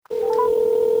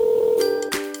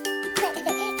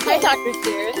Dr.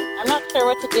 Sears. I'm not sure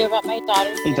what to do about my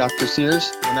daughter. Hey, Dr.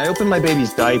 Sears. When I opened my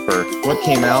baby's diaper, what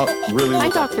came out really... Hi,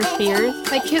 Dr. Sears.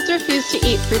 My kids refuse to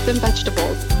eat fruits and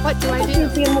vegetables. What do I do?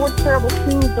 She's been more terrible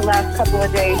foods the last couple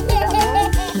of days. Is that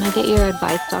right? Can I get your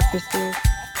advice, Dr. Sears?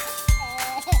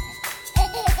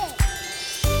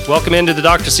 Welcome into the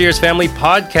Dr. Sears Family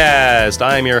Podcast.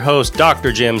 I'm your host,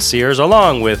 Dr. Jim Sears,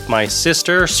 along with my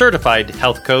sister, certified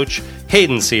health coach,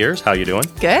 Hayden Sears. How you doing?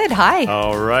 Good, hi.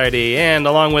 Alrighty, and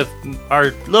along with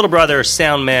our little brother,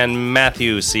 sound man,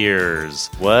 Matthew Sears.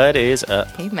 What is up?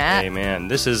 Hey, Matt. Hey, man.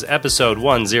 This is episode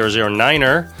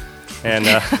 1009er, and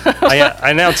I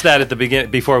announced that at the beginning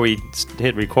before we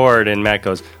hit record, and Matt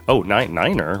goes, "Oh,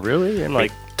 niner, really?" And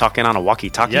like, talking on a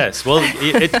walkie-talkie? yes. Well,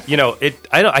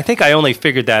 I think I only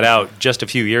figured that out just a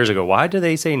few years ago. Why do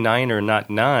they say 9 or not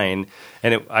 9?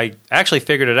 And I actually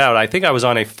figured it out. I think I was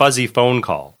on a fuzzy phone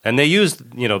call, and they used,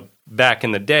 back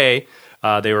in the day,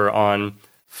 they were on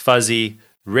fuzzy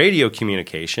radio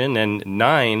communication, and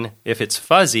 9, if it's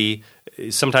fuzzy,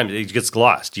 sometimes it gets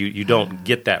lost. You don't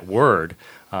get that word.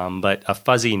 But a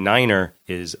fuzzy niner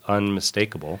is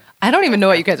unmistakable. I don't even know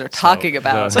what you guys are talking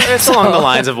about. So it's along the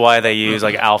lines of why they use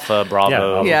like Alpha,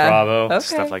 Bravo, Bravo, Okay.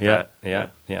 stuff like Yeah.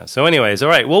 that. So anyways, all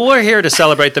right. Well, we're here to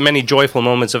celebrate the many joyful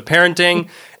moments of parenting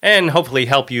and hopefully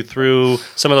help you through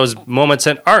some of those moments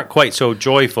that aren't quite so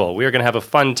joyful. We are going to have a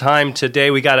fun time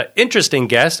today. We got an interesting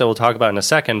guest that we'll talk about in a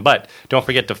second, but don't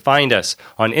forget to find us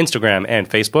on Instagram and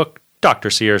Facebook, Dr.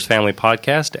 Sears Family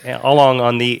Podcast, along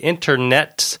on the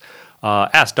internet.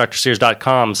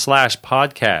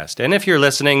 AskDrSears.com/podcast. And if you're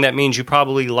listening, that means you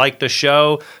probably like the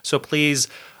show. So please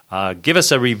give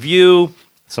us a review,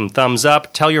 some thumbs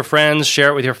up, tell your friends,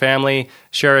 share it with your family,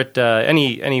 share it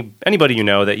anybody you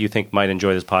know that you think might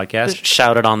enjoy this podcast. Just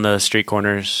shout it on the street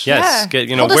corners. Yes,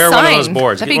 Yeah. wear one of those sign.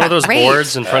 boards. That'd Get be one of those great.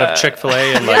 boards in front of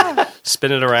Chick-fil-A and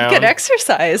spin it around. Good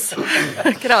exercise.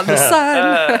 Get out in the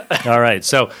sun. All right.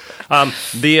 So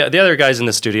the other guys in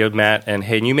the studio, Matt and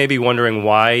Hayden, you may be wondering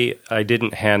why I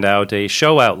didn't hand out a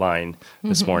show outline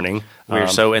this morning. We're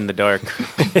so in the dark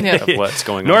of what's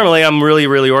going on. Normally, I'm really,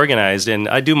 really organized, and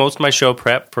I do most of my show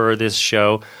prep for this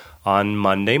show on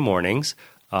Monday mornings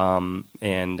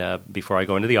and before I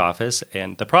go into the office.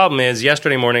 And the problem is,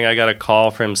 yesterday morning, I got a call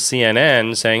from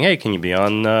CNN saying, "Hey, can you be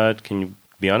on a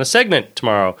segment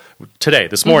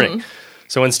this morning?"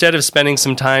 So instead of spending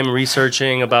some time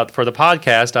researching for the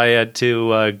podcast, I had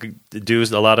to do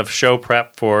a lot of show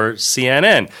prep for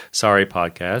CNN. Sorry,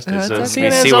 podcast. CNN's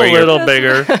see a where your little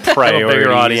bigger priorities.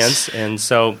 audience, and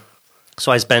so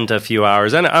I spent a few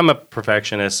hours. And I'm a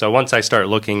perfectionist, so once I start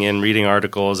looking in, reading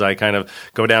articles, I kind of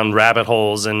go down rabbit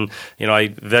holes, and I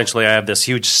eventually have this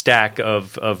huge stack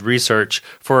of research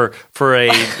for a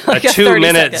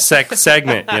 2-minute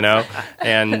segment,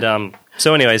 and.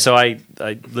 So anyway, I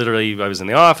literally was in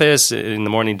the office in the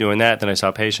morning doing that. Then I saw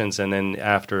patients, and then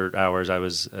after hours, I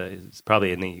was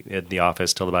probably in the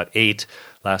office till about 8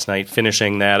 last night,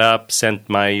 finishing that up. Sent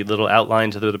my little outline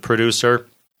to the producer,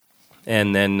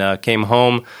 and then came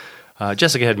home.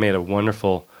 Jessica had made a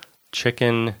wonderful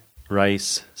chicken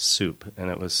rice soup, and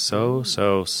it was so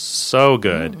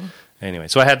good. Anyway,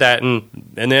 so I had that, and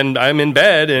then I'm in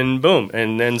bed, and boom,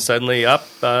 and then suddenly up.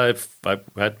 I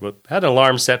had an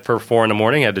alarm set for 4 a.m.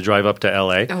 I had to drive up to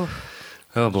L.A.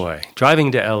 Oh boy,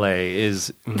 driving to L.A.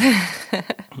 is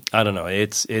I don't know.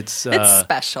 It's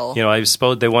special. I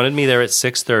suppose they wanted me there at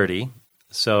 6:30.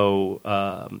 So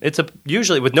it's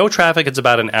usually with no traffic, it's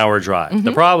about an hour drive. Mm-hmm.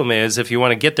 The problem is if you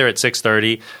want to get there at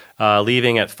 6:30,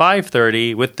 leaving at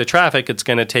 5:30 with the traffic, it's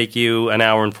going to take you an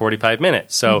hour and 45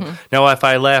 minutes. So now if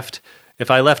I left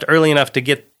early enough to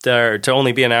get there to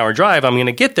only be an hour drive, I'm going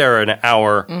to get there an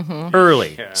hour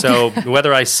early. Yeah. So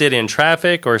whether I sit in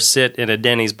traffic or sit in a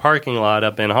Denny's parking lot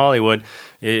up in Hollywood,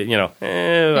 I don't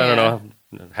know,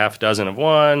 half a dozen of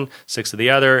one, 6 of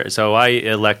the other. So I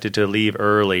elected to leave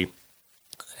early.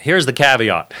 Here's the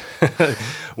caveat.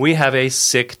 We have a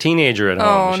sick teenager at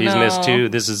home. She's missed 2.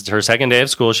 This is her second day of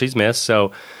school. She's missed.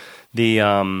 So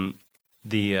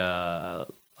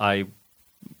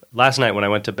last night when I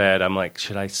went to bed, I'm like,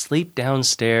 should I sleep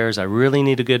downstairs? I really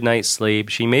need a good night's sleep.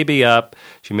 She may be up.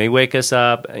 She may wake us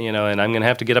up, and I'm going to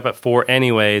have to get up at 4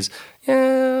 anyways.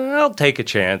 Yeah, I'll take a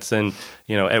chance. And,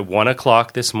 at 1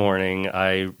 o'clock this morning,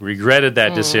 I regretted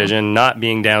that decision, not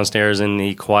being downstairs in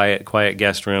the quiet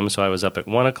guest room. So I was up at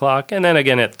 1 o'clock and then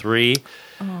again at 3.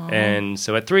 And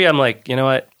so at 3, I'm like, you know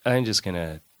what? I'm just going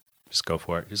to go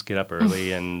for it. Just get up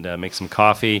early and make some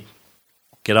coffee,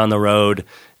 get on the road.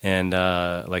 And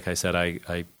like I said,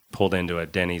 I pulled into a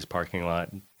Denny's parking lot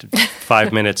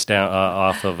 5 minutes down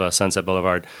off of Sunset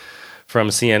Boulevard from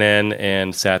CNN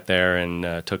and sat there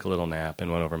and took a little nap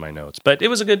and went over my notes. But it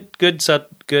was a good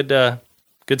segment.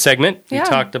 We Yeah.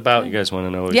 talked about. You guys want to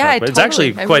know? What we Yeah, talked about? It's totally.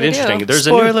 actually I quite really interesting. do. There's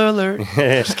Spoiler alert.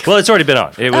 well, it's already been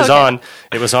on. It was Okay. on.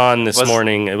 It was on this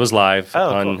morning. It was live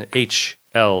Oh, on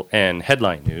HLN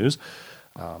Headline News.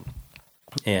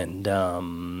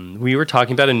 We were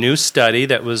talking about a new study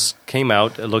that came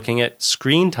out looking at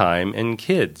screen time in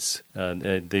kids,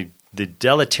 the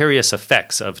deleterious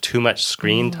effects of too much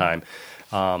screen time.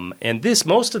 And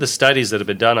most of the studies that have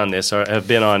been done on this have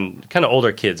been on kind of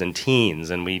older kids and teens,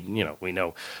 and we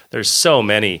know there's so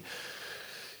many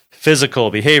physical,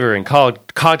 behavior, and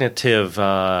cognitive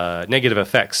negative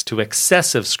effects to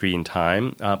excessive screen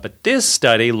time. But this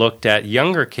study looked at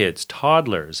younger kids,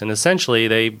 toddlers, and essentially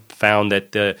they found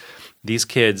that these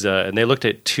kids, and they looked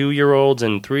at 2-year-olds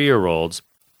and 3-year-olds,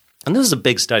 and this is a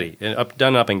big study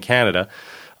done up in Canada.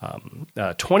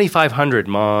 2,500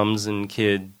 moms and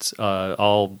kids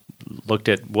all looked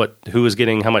at who was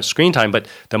getting how much screen time. But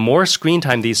the more screen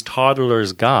time these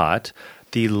toddlers got,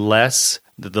 the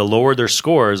lower their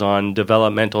scores on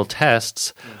developmental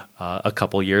tests a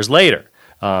couple years later.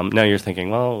 Now you're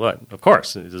thinking, well, what? Of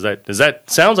course. Does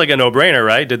that sounds like a no-brainer,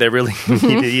 right? Did they really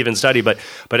need to even study? But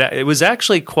it was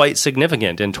actually quite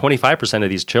significant, and 25% of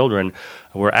these children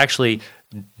were actually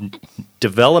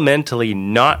developmentally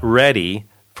not ready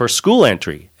for school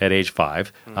entry at age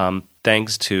 5,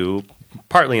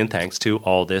 partly thanks to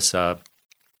all this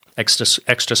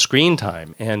extra screen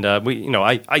time. And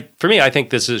for me, I think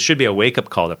this should be a wake up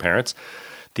call to parents.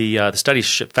 The study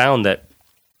found that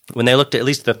when they looked at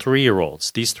least the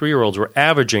 3-year-olds, these 3-year-olds were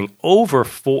averaging over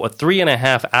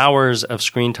 3.5 hours of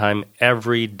screen time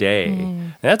every day.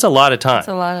 And that's a lot of time. That's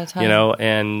a lot of time.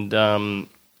 And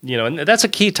that's a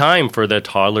key time for the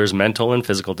toddler's mental and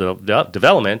physical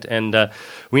development. And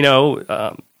we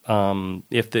know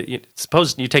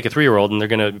suppose you take a 3-year-old and they're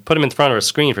going to put them in front of a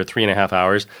screen for 3.5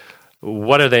 hours.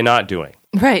 What are they not doing?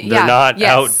 Right. They're not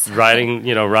out Yes.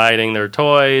 riding their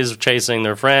toys, chasing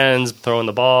their friends, throwing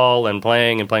the ball, and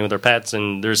playing with their pets.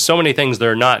 And there's so many things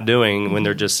they're not doing when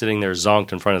they're just sitting there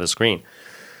zonked in front of the screen.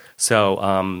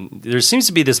 So there seems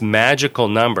to be this magical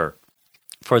number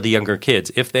for the younger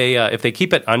kids. If they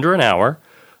keep it under an hour,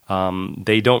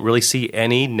 they don't really see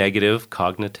any negative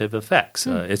cognitive effects.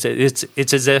 It's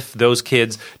as if those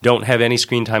kids don't have any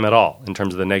screen time at all in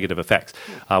terms of the negative effects.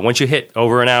 Once you hit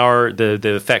over an hour,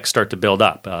 the effects start to build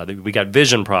up. We got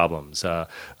vision problems,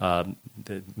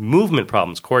 movement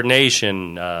problems,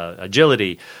 coordination,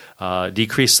 agility,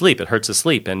 decreased sleep. It hurts the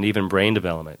sleep, and even brain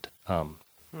development.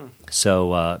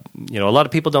 So a lot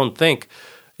of people don't think.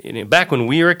 Back when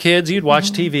we were kids, you'd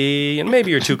watch TV, and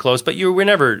maybe you're too close, but you were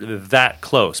never that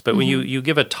close. But when you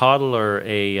give a toddler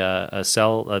a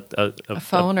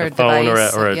phone or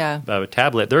device, or yeah. a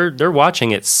tablet, they're watching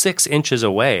it 6 inches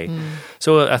away.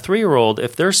 So a 3-year-old,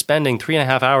 if they're spending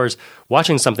 3.5 hours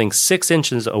watching something 6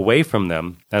 inches away from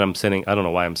them, and I'm sitting, I don't know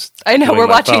why I'm. I know doing we're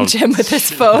my watching phone. Jim with his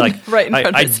phone right in front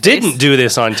of I his didn't face. do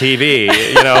this on TV,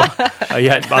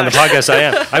 yet on the podcast I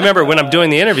am. I remember when I'm doing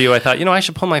the interview, I thought, I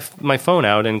should pull my phone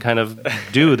out and kind of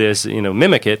do this,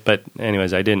 mimic it. But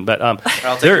anyways, I didn't. But I'll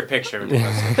take your picture.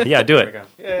 yeah, do it.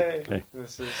 Yay. Okay.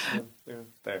 This is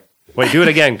there. Wait, do it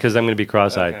again because I'm going to be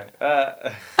cross-eyed.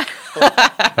 Okay.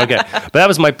 Okay, but that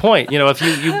was my point. If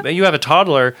you have a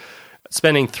toddler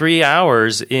spending 3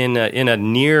 hours in a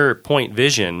near point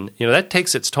vision, that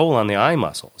takes its toll on the eye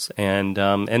muscles, and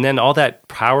then all that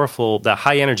powerful, the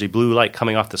high energy blue light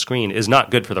coming off the screen is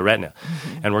not good for the retina,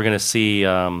 and we're going to see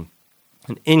an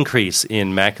increase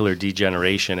in macular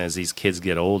degeneration as these kids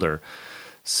get older.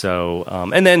 So,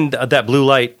 and then that blue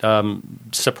light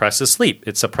suppresses sleep.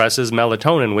 It suppresses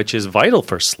melatonin, which is vital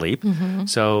for sleep.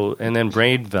 So, and then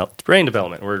brain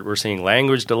development. We're seeing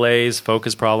language delays,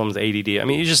 focus problems, ADD. I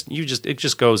mean, it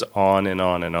just goes on and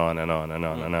on and on and on and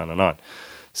on and on and on.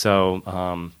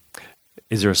 So,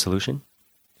 is there a solution?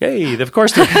 Yay! Of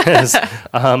course there is.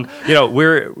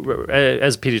 We're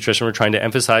as a pediatrician, we're trying to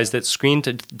emphasize that screen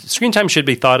time should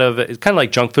be thought of. It's kind of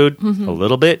like junk food, a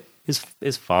little bit.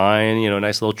 Is fine, a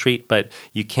nice little treat, but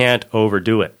you can't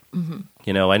overdo it.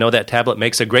 I know that tablet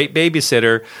makes a great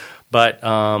babysitter, but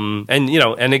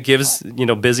and it gives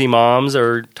busy moms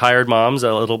or tired moms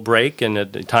a little break and a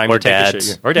time Or to take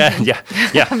dads. a or dad,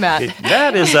 yeah. Matt.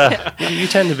 That is you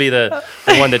tend to be the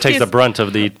one that takes the brunt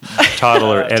of the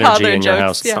toddler energy Toddler in your jokes,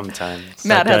 house. yeah. Sometimes.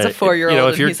 Matt has a 4-year-old, if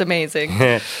and you're- he's amazing.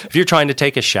 If you're trying to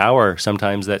take a shower,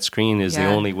 sometimes that screen is the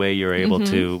Yeah. only way you're able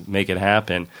to make it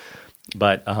happen.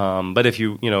 But if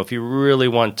you really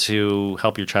want to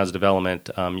help your child's development,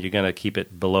 you're going to keep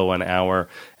it below an hour,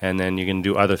 and then you're going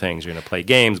to do other things. You're going to play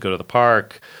games, go to the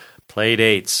park, play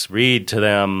dates, read to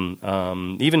them,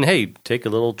 even, hey, take a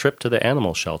little trip to the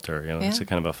animal shelter. It's a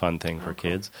kind of a fun thing for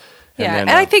kids. And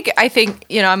I think I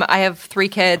have 3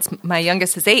 kids. My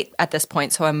youngest is 8 at this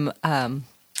point, so I'm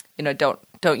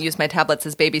don't use my tablets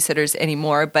as babysitters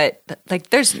anymore. But like,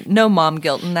 there's no mom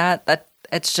guilt in that.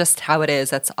 It's just how it is.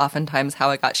 That's oftentimes how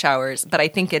I got showers. But I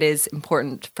think it is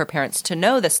important for parents to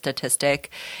know the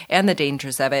statistic and the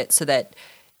dangers of it, so that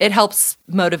it helps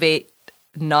motivate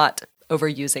not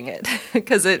overusing it,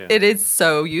 because it is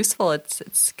so useful.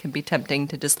 It can be tempting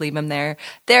to just leave them there.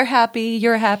 They're happy,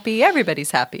 you're happy,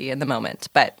 everybody's happy in the moment.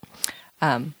 But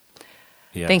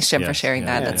thanks, Jim, for sharing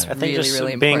that. That's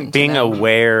really important. Being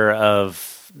aware of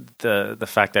the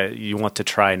fact that you want to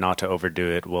try not to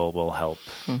overdo it will help.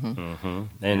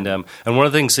 And one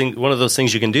of those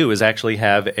things you can do is actually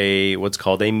have what's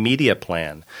called a media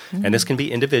plan, and this can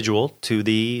be individual to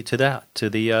the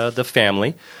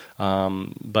family.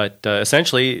 But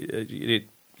essentially,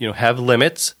 have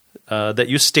limits that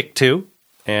you stick to.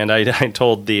 And I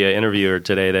told the interviewer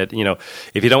today that,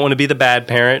 if you don't want to be the bad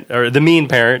parent or the mean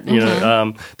parent,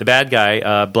 the bad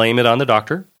guy, blame it on the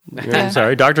doctor.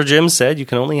 Sorry, Dr. Jim said you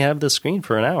can only have the screen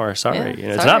for an hour. Sorry.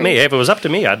 It's not me. If it was up to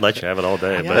me, I'd let you have it all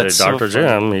day. But Dr.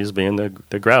 Jim, he's being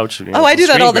the grouch. I do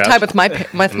that all the time with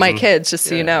my kids, just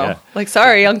so you know. Yeah. Like,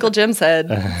 sorry, Uncle Jim said.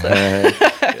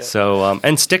 So,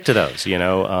 and stick to those,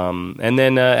 and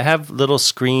then have little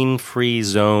screen-free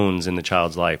zones in the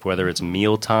child's life, whether it's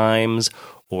meal times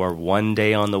or one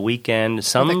day on the weekend,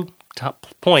 some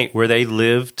point where they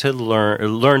learn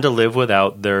to live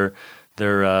without their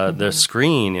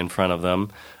screen in front of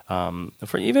them,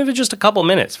 for even if it's just a couple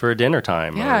minutes for a dinner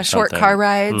time. Yeah, short car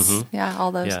rides. Yeah,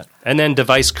 all those. Yeah, and then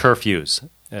device curfews,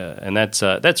 and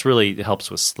that's really helps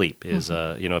with sleep. Is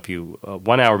if you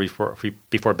 1 hour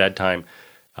before bedtime,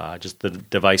 just the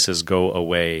devices go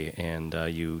away, and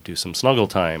you do some snuggle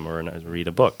time or read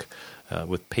a book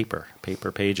with paper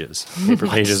pages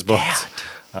books.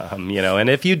 And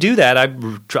if you do that,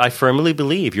 I firmly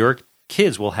believe your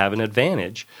kids will have an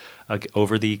advantage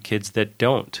over the kids that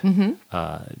don't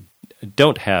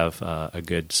have a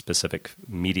good specific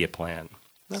media plan.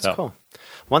 That's cool.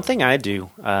 One thing I do,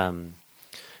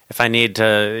 if I need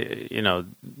to,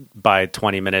 buy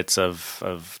 20 minutes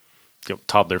of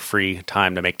toddler-free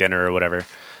time to make dinner or whatever,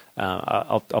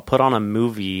 I'll put on a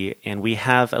movie, and we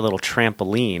have a little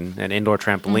trampoline, an indoor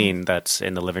trampoline that's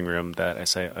in the living room that I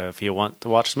say, if you want to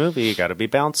watch the movie, you got to be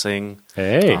bouncing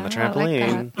on the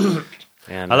trampoline.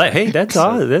 I like that.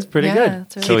 And that's pretty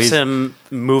good. So keeps him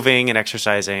moving and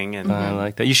exercising. And I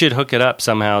like that. You should hook it up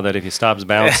somehow that if he stops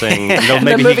bouncing,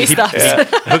 maybe he stops.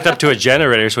 Hooked up to a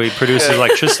generator so he produces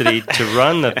electricity to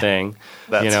run the thing.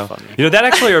 That's funny. That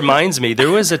actually reminds me.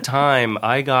 There was a time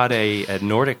I got a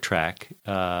Nordic Track.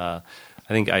 I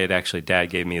think Dad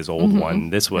gave me his old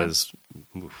one. This was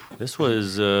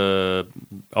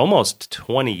almost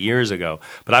 20 years ago.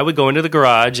 But I would go into the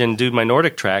garage and do my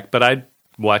Nordic Track, but I'd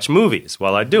watch movies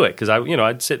while I do it, because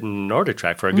I'd sit in Nordic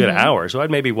Track for a good hour. So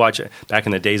I'd maybe watch it back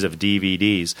in the days of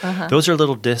DVDs. Those are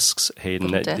little discs,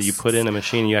 Hayden, that you put in a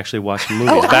machine and you actually watch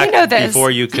movies. I know this. Before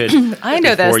you could. I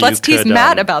know this. Let's tease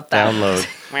Matt about that. Download.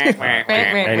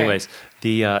 Anyways.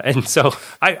 And so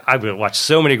I would watch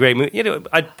so many great movies.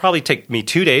 I'd probably take me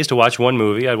 2 days to watch one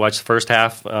movie. I'd watch the first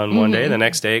half on one day, the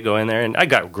next day go in there, and I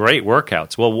got great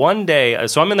workouts. Well, one day,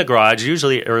 so I'm in the garage,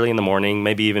 usually early in the morning,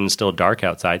 maybe even still dark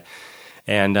outside,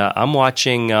 and I'm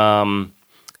watching the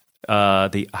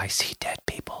I See Dead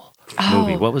People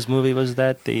movie. What movie was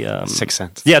that? The Sixth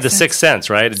Sense. Yeah, the Sixth Sense,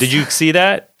 right? Did you see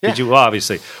that? Yeah. Did you? Well,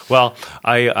 obviously. Well,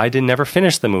 I didn't never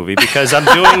finish the movie because I'm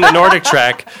doing the Nordic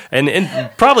Track,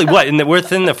 and probably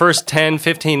within the first 10,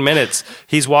 15 minutes,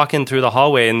 he's walking through the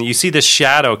hallway, and you see this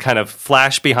shadow kind of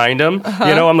flash behind him.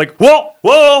 I'm like, whoa,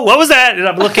 what was that? And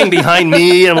I'm looking behind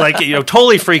me, and I'm like,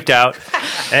 totally freaked out.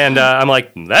 And I'm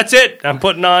like, that's it. I'm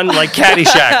putting on like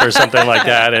Caddyshack or something like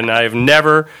that, and I've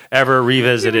never ever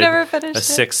revisited a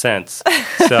Sixth Sense.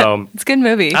 So it's a good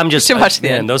movie. I'm just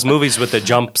watching those movies with the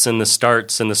jumps and the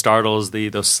starts and the startles,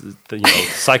 those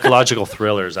psychological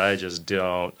thrillers. I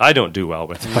don't do well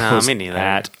with those me neither.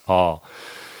 at all.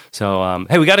 So,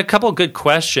 hey, we got a couple good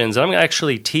questions. I'm going to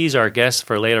actually tease our guests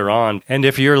for later on. And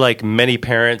if you're like many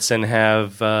parents and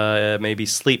have maybe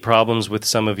sleep problems with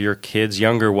some of your kids,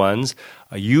 younger ones,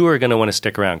 you are going to want to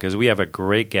stick around because we have a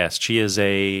great guest. She is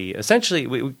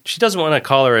essentially, she doesn't want to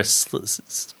call her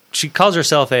she calls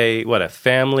herself a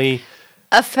family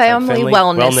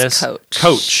wellness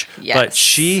coach. Yes. But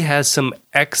she has some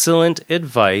excellent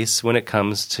advice when it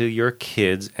comes to your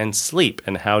kids and sleep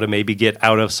and how to maybe get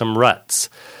out of some ruts.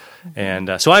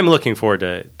 And so I'm looking forward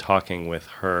to talking with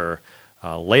her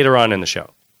later on in the show.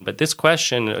 But this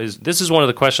is one of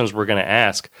the questions we're going to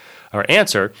ask or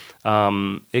answer.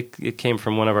 It came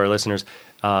from one of our listeners.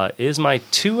 Is my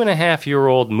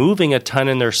 2.5-year-old moving a ton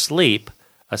in their sleep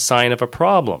a sign of a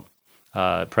problem?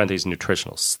 Parentheses,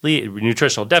 nutritional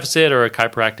deficit or a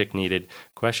chiropractic needed ?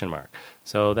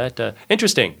 So that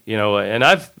interesting,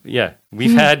 and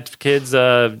we've had kids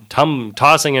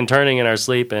tossing and turning in our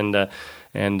sleep, and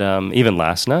even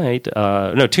last night,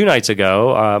 2 nights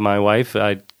ago, my wife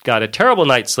got a terrible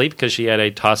night's sleep because she had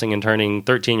a tossing and turning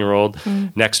 13-year-old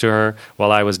next to her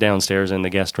while I was downstairs in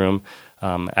the guest room,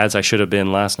 as I should have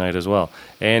been last night as well.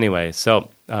 Anyway, so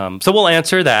we'll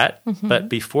answer that, but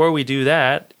before we do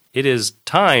that, it is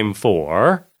time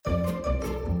for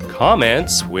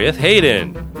Comments with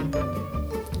Hayden.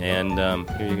 And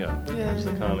here you go. Here's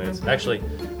the comments. Actually,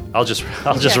 I'll just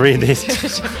read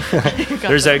these.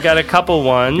 I got a couple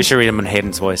ones. You should read them in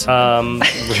Hayden's voice. Well,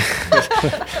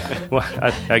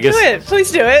 I guess. Do it.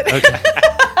 Please do it. Okay.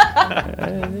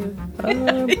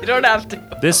 You don't have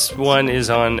to. This one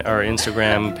is on our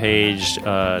Instagram page,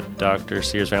 Dr.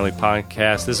 Sears Family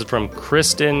Podcast. This is from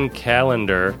Kristen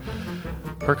Callender.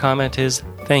 Her comment is,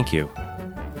 "Thank you."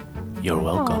 You're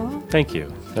welcome. Thank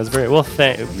you. That's very well.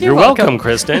 You're welcome,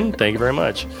 Kristen. Thank you very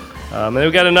much. And then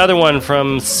we got another one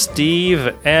from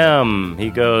Steve M. He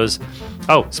goes,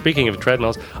 speaking of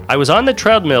treadmills, I was on the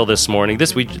treadmill this morning.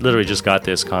 We literally just got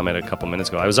this comment a couple minutes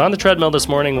ago. I was on the treadmill this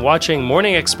morning watching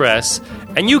Morning Express,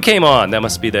 and you came on. That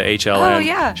must be the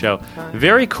HLN show.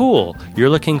 Very cool. You're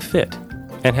looking fit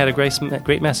and had a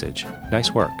great message.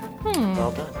 Nice work.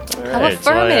 Well done. How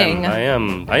affirming. So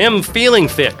I am feeling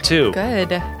fit too. Good.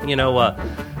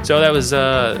 So that was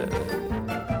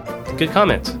good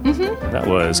comments. That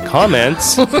was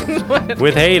Comments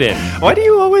with Hayden. Why do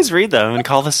you always read them and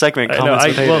call the segment Comments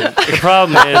with Hayden? Well, the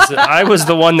problem is I was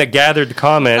the one that gathered the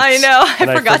comments. I know.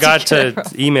 I forgot to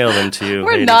email them to you.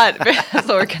 We're Hayden. not as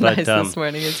organized this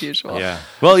morning as usual. Yeah.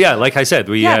 Well, yeah. Like I said,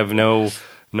 we have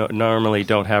normally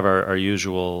don't have our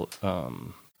usual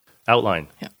outline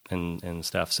and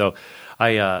stuff. So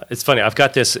it's funny. I've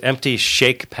got this empty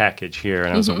shake package here,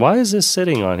 and I was like, "Why is this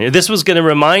sitting on here?" This was going to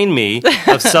remind me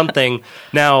of something.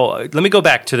 Now, let me go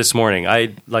back to this morning.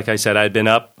 Like I said, I'd been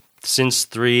up since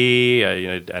 3,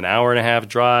 an hour and a half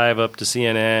drive up to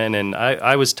CNN, and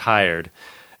I was tired.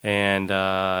 And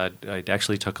I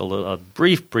actually took a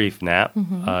brief nap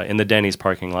in the Denny's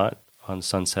parking lot on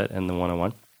Sunset and the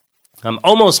 101.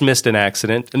 Almost missed an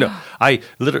accident. No, I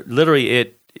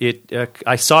literally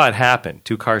I saw it happen.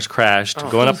 2 cars crashed,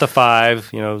 going up the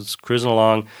 5, was cruising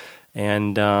along,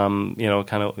 and, kind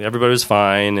of everybody was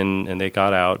fine, and they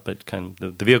got out, but kind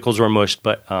of the vehicles were mushed.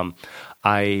 But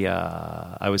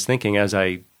I was thinking as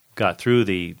I got through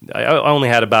I only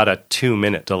had about a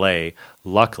 2-minute delay,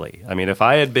 luckily. I mean, if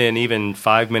I had been even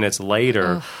 5 minutes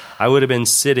later, I would have been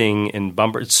sitting in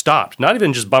stopped, not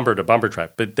even just bumper to bumper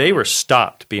track, but they were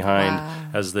stopped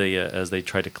behind as they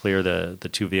tried to clear the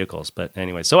 2 vehicles. But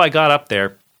anyway, so I got up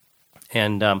there,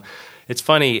 and it's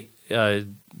funny,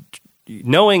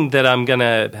 knowing that I'm going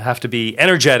to have to be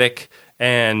energetic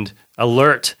and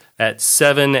alert at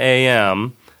 7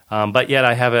 a.m., but yet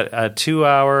I have a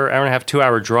 2-hour, hour and a half,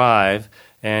 2-hour drive,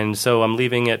 and so I'm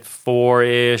leaving at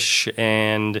 4-ish,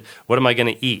 and what am I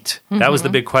going to eat? That was the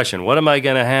big question. What am I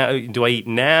going to have? Do I eat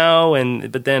now?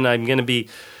 But then I'm going to be...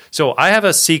 So I have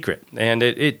a secret, and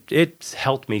it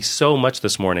helped me so much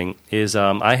this morning, is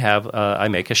I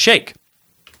make a shake.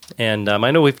 And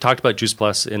I know we've talked about Juice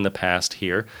Plus in the past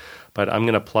here, but I'm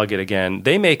going to plug it again.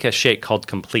 They make a shake called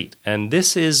Complete, and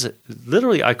this is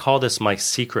literally, I call this my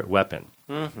secret weapon.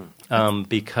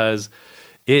 Because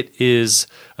it is,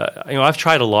 I've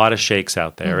tried a lot of shakes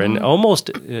out there, and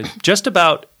almost just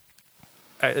about,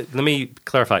 let me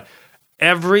clarify,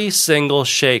 every single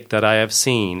shake that I have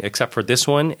seen, except for this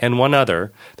one and one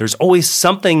other, there's always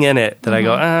something in it that I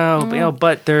go,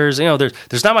 but there's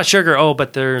not much sugar. Oh,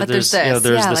 but there's the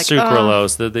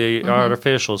sucralose, the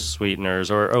artificial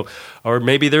sweeteners, or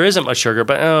maybe there isn't much sugar,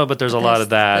 but there's a lot of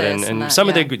that, and some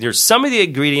of the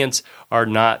ingredients are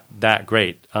not that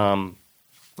great.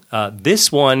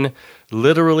 This one,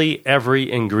 literally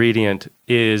every ingredient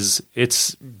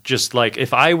it's just like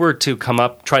if I were to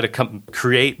try to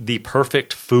create the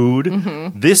perfect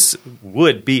food, this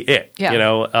would be it.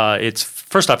 Yeah. It's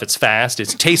first off, it's fast. It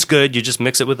tastes good. You just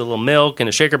mix it with a little milk in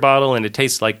a shaker bottle, and it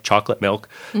tastes like chocolate milk.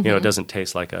 It doesn't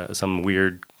taste like some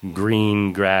weird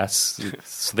green grass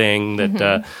thing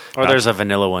that. Or there's a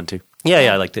vanilla one too.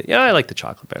 Yeah, I like the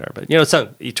chocolate better, but it's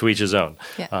not, to each his own.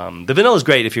 Yeah. The vanilla is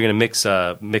great if you're going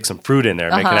to mix some fruit in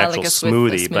there, make an actual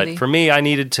smoothie. But for me, I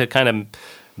needed to kind of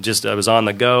I was on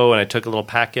the go, and I took a little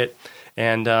packet,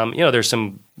 and there's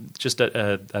some just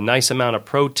a nice amount of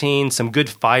protein, some good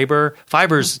fiber.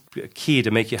 Fiber's key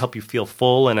to help you feel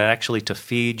full and actually to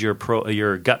feed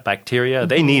your gut bacteria.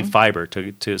 They need fiber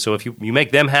to. So if you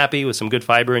make them happy with some good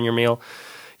fiber in your meal,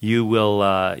 you will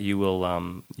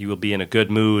be in a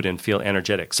good mood and feel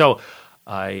energetic. So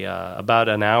I about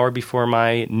an hour before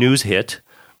my news hit.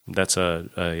 That's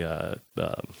a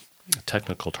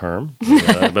technical term,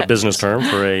 a business term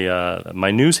for my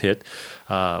news hit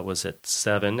was at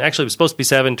 7. Actually, it was supposed to be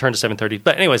 7, turned to 7:30.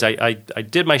 But anyways, I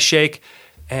did my shake,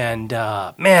 and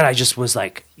man, I just was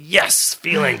like, yes,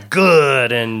 feeling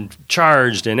good and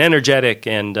charged and energetic,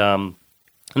 and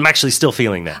I'm actually still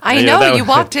feeling that. I know, you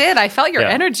walked in. I felt your Yeah.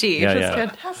 energy. It Yeah, was yeah.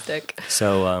 fantastic.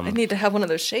 So I need to have one of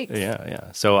those shakes.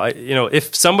 yeah. So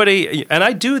if somebody, and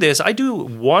I do this, I do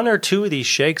 1 or 2 of these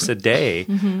shakes a day,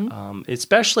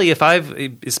 especially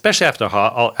especially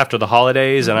after the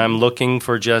holidays, and I'm looking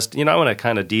for just, I want to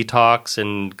kind of detox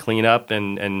and clean up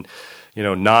and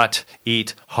not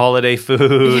eat holiday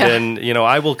food. Yeah. And,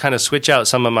 I will kind of switch out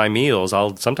some of my meals.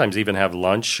 I'll sometimes even have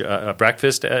lunch,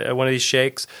 breakfast at one of these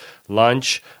shakes,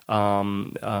 lunch,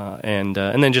 and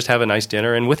then just have a nice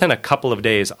dinner. And within a couple of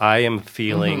days, I am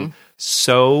feeling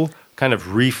so kind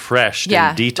of refreshed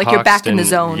and detoxed. Like you're back in the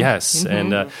zone. Yes.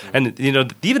 And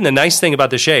even the nice thing about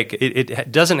the shake,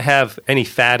 it doesn't have any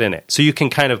fat in it. So you can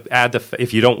kind of add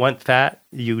if you don't want fat,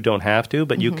 you don't have to,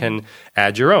 but you can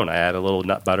add your own. I add a little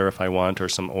nut butter if I want, or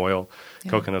some oil,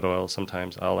 coconut oil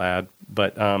sometimes I'll add.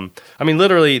 But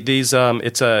literally these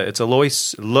it's a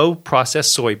low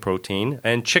processed soy protein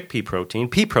and chickpea protein,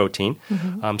 pea protein,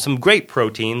 some great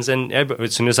proteins. And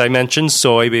as soon as I mention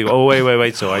soy,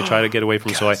 wait. So I try to get away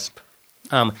from soy.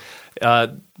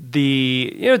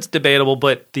 It's debatable,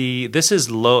 but this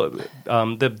is low.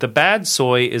 The bad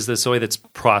soy is the soy that's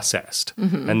processed,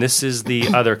 and this is the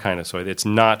other kind of soy that's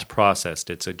not processed.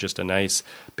 It's just a nice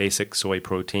basic soy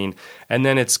protein, and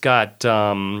then it's got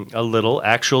a little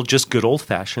actual, just good old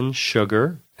fashioned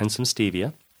sugar and some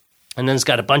stevia, and then it's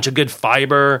got a bunch of good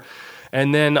fiber.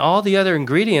 And then all the other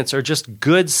ingredients are just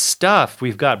good stuff.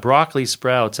 We've got broccoli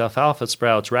sprouts, alfalfa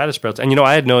sprouts, radish sprouts. And,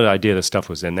 I had no idea this stuff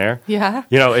was in there. Yeah.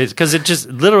 Because it just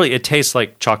literally, it tastes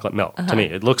like chocolate milk to me.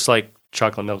 It looks like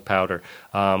chocolate milk powder.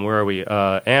 Where are we?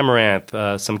 Amaranth,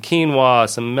 some quinoa,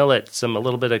 some millet, a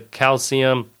little bit of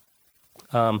calcium,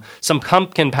 some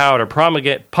pumpkin powder,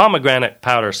 pomegranate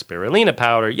powder, spirulina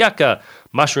powder, yucca,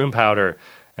 mushroom powder.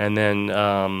 And then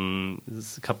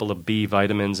there's a couple of B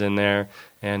vitamins in there.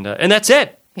 And that's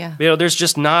it. Yeah. There's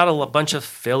just not a bunch of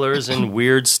fillers and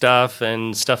weird stuff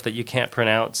and stuff that you can't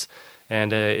pronounce.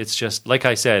 And it's just, like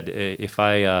I said, if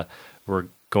I were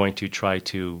going to try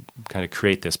to kind of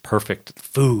create this perfect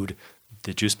food,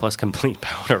 the Juice Plus Complete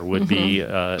Powder would be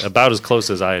about as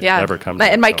close as I'd ever come to.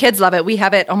 And my kids love it. We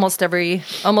have it almost every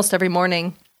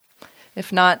morning.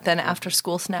 If not, then after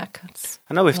school snack.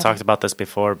 I know we've talked about this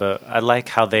before, but I like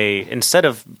how they, instead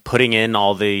of putting in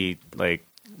all the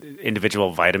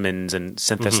individual vitamins and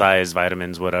synthesized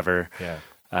vitamins, whatever,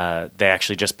 they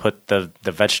actually just put the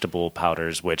vegetable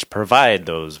powders, which provide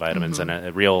those vitamins in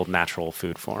a real natural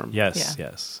food form.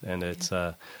 Yes. And it's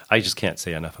I just can't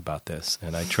say enough about this.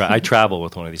 And I travel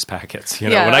with one of these packets. Me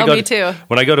too.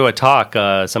 When I go to a talk,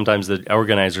 sometimes the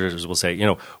organizers will say,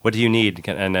 what do you need?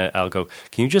 And I'll go,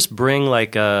 can you just bring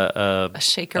like a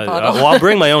shaker bottle? Well, I'll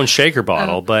bring my own shaker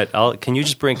bottle, but can you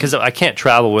just bring, because I can't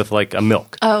travel with like a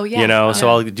milk. Oh, yeah.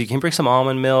 So you can bring some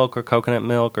almond milk or coconut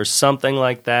milk or something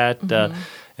like that.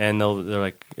 And they're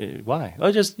like, why?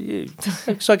 Oh, just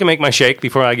so I can make my shake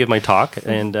before I give my talk.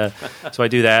 And so I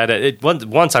do that.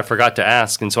 Once I forgot to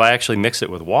ask, and so I actually mix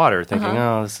it with water, thinking,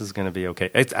 oh, this is going to be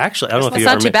okay. It's actually, I don't know if you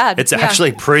ever not too bad. It's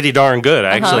actually pretty darn good.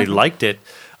 I actually liked it,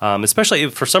 especially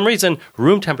if, for some reason,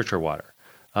 room temperature water.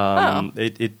 When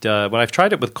I've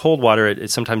tried it with cold water,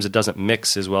 sometimes it doesn't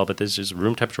mix as well. But this is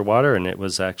room temperature water, and it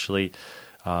was actually.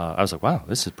 I was like, wow,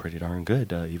 this is pretty darn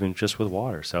good, even just with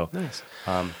water. So nice.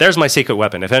 There's my secret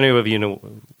weapon. If any of you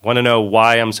want to know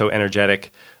why I'm so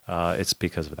energetic, it's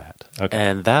because of that. Okay.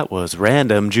 And that was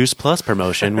random Juice Plus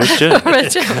promotion with Jim.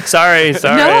 Sorry. No,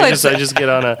 I just get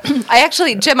on a...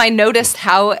 Jim, I noticed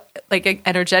how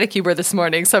energetic you were this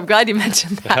morning, so I'm glid you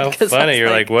mentioned that. How funny. You're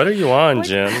like, what are you on,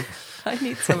 Jim? I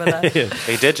need some of that.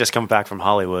 He did just come back from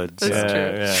Hollywood. So. That's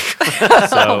true. Yeah.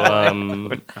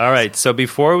 So, all right. So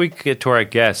before we get to our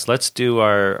guests, let's do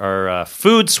our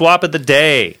food swap of the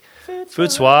day.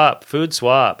 Food swap.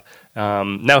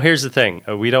 Now, here's the thing.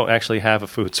 We don't actually have a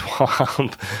food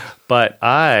swap, but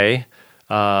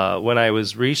when I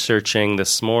was researching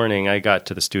this morning, I got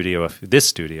to this studio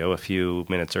a few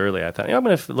minutes early. I thought, I'm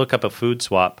going to look up a food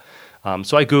swap.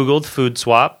 So I Googled food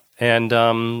swap. And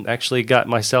actually got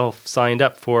myself signed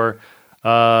up for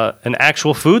an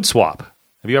actual food swap.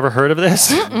 Have you ever heard of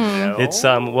this? No. It's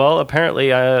well, apparently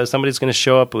somebody's going to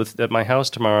show up at my house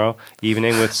tomorrow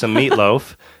evening with some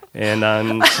meatloaf, and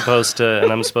I'm supposed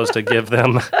to give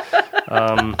them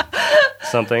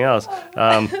something else.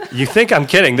 You think I'm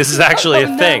kidding? This is actually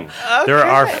a thing. Okay. There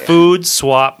are food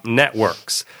swap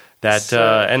networks.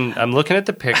 And I'm looking at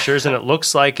the pictures, and it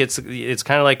looks like it's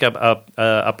kind of like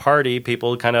a party.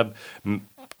 People kind of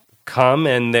come,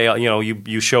 and they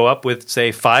you show up with,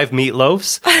 say, 5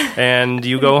 meatloafs, and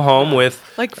you go home with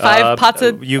like 5 pots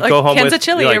of cans of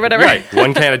chili or whatever. Right,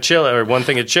 1 can of chili or 1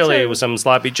 thing of chili with some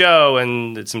sloppy Joe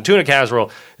and some tuna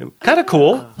casserole. Kind of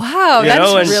cool. Wow,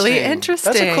 that's really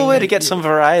interesting. That's a cool way to get some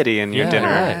variety in your dinner.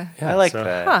 Right. Yeah, I like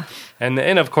that. Huh.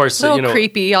 And of course, a little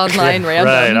creepy online random.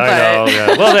 Right, but... I know.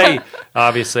 Yeah. Well, they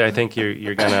obviously, I think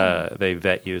you're gonna they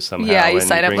vet you somehow. Yeah, you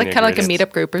sign up kind of like a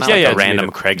meetup group or something. Like a random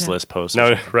Craigslist post.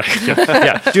 No, right.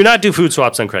 Yeah, do not do food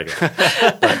swaps on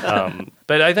Craigslist.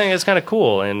 But I think it's kind of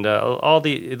cool, and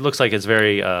it looks like it's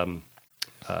very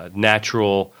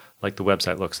natural. Like the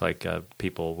website looks like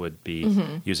people would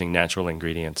be using natural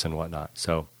ingredients and whatnot.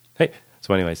 So hey.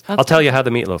 So anyways, I'll tell you how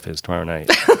the meatloaf is tomorrow night.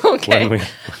 Okay.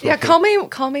 Yeah, call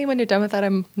me when you're done with that.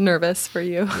 I'm nervous for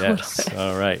you. Yes.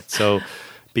 All right. So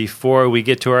before we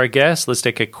get to our guests, let's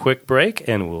take a quick break,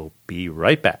 and we'll be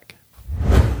right back.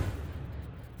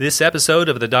 This episode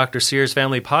of the Dr. Sears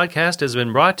Family Podcast has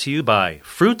been brought to you by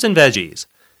Fruits and Veggies.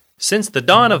 Since the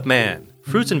dawn of man,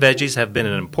 fruits and veggies have been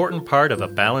an important part of a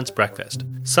balanced breakfast.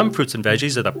 Some fruits and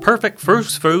veggies are the perfect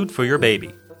first food for your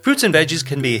baby. Fruits and veggies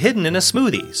can be hidden in a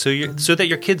smoothie so that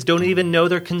your kids don't even know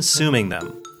they're consuming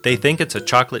them. They think it's a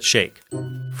chocolate shake.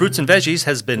 Fruits and veggies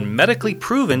has been medically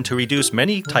proven to reduce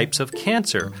many types of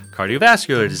cancer,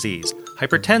 cardiovascular disease,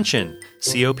 hypertension,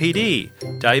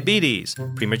 COPD, diabetes,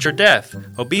 premature death,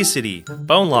 obesity,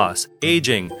 bone loss,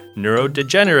 aging,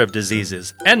 neurodegenerative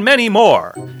diseases, and many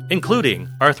more, including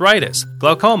arthritis,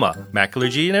 glaucoma,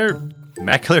 macular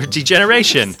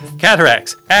degeneration,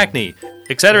 cataracts, acne,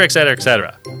 etc., etc.,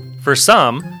 etc. For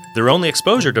some, their only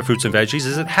exposure to fruits and veggies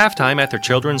is at halftime at their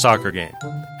children's soccer game.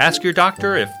 Ask your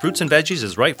doctor if fruits and veggies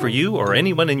is right for you or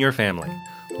anyone in your family.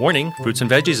 Warning, fruits and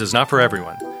veggies is not for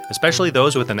everyone, especially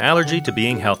those with an allergy to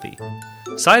being healthy.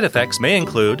 Side effects may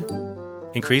include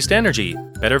increased energy,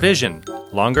 better vision,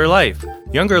 longer life,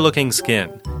 younger-looking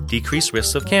skin, decreased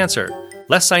risks of cancer,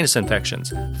 less sinus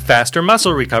infections, faster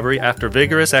muscle recovery after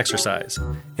vigorous exercise,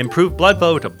 improved blood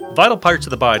flow to vital parts of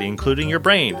the body, including your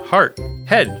brain, heart,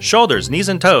 head, shoulders, knees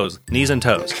and toes.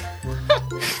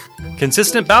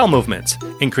 Consistent bowel movements,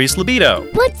 increased libido.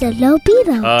 What's a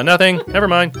libido? Nothing. Never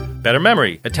mind. Better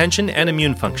memory, attention, and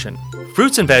immune function.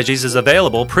 Fruits and veggies is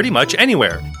available pretty much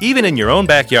anywhere, even in your own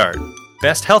backyard.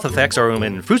 Best health effects are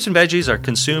when fruits and veggies are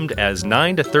consumed as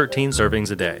 9 to 13 servings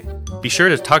a day. Be sure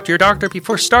to talk to your doctor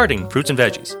before starting fruits and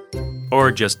veggies.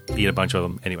 Or just eat a bunch of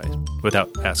them anyways, without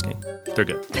asking. They're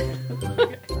good.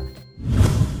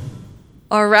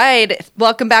 All right.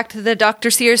 Welcome back to the Dr.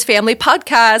 Sears Family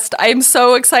Podcast. I'm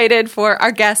so excited for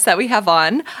our guests that we have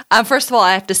on. First of all,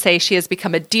 I have to say she has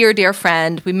become a dear, dear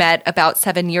friend. We met about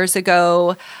 7 years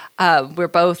ago. We're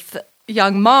both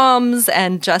young moms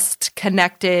and just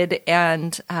connected,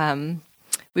 and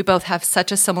we both have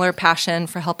such a similar passion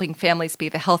for helping families be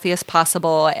the healthiest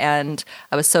possible, and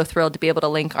I was so thrilled to be able to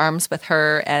link arms with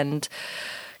her and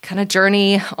kind of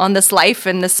journey on this life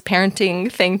and this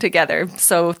parenting thing together.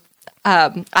 So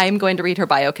I am going to read her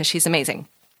bio because she's amazing.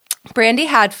 Brandy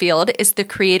Hadfield is the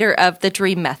creator of the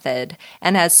Dream Method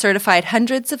and has certified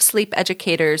hundreds of sleep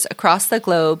educators across the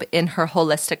globe in her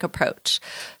holistic approach.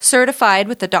 Certified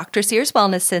with the Dr. Sears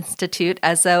Wellness Institute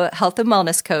as a health and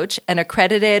wellness coach and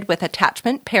accredited with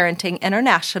Attachment Parenting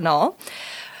International,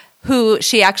 who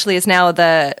she actually is now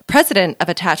the president of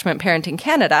Attachment Parenting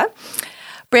Canada.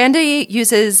 Brandy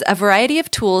uses a variety of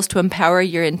tools to empower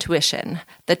your intuition.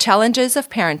 The challenges of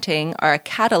parenting are a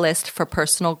catalyst for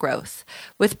personal growth.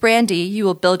 With Brandy, you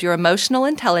will build your emotional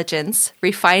intelligence,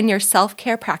 refine your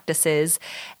self-care practices,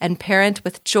 and parent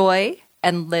with joy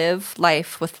and live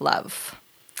life with love.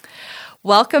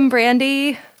 Welcome,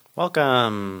 Brandy.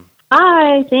 Welcome.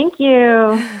 Hi, thank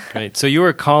you. Great. So you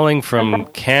were calling from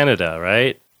Canada,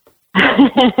 right?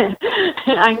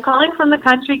 I'm calling from the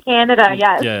country Canada,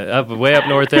 yes. Yeah, way up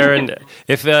north there. And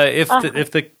if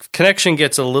the connection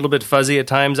gets a little bit fuzzy at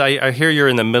times, I hear you're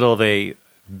in the middle of a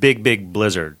big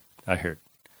blizzard. I heard.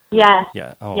 Yes.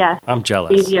 Yeah. Oh, yes. I'm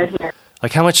jealous. Easier here.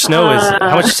 Like how much snow is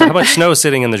how much snow is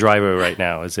sitting in the driveway right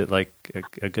now? Is it like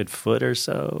a good foot or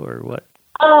so, or what?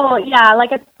 Oh yeah,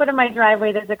 like at the foot of my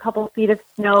driveway, there's a couple feet of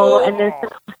snow, and there's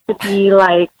supposed to be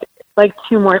like like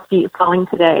 2 more feet falling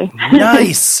today.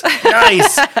 Nice.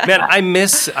 Man,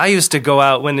 I used to go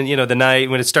out when, the night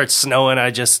when it starts snowing, I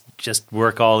just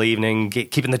work all evening,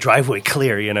 keeping the driveway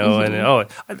clear, and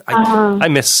I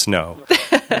miss snow.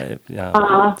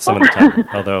 Some of the time,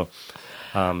 although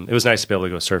it was nice to be able to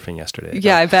go surfing yesterday.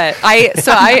 Yeah, I bet. It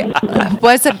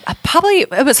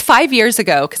was 5 years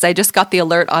ago, because I just got the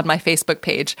alert on my Facebook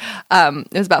page.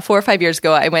 It was about 4 or 5 years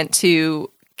ago. I went to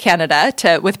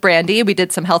Canada with Brandy. We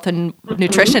did some health and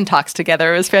nutrition talks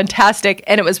together. It was fantastic.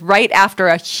 And it was right after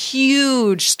a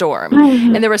huge storm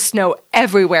and there was snow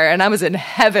everywhere. And I was in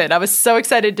heaven. I was so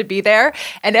excited to be there.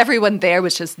 And everyone there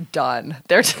was just done.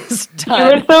 They're just done.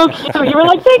 You were so cute. You were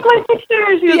like, take my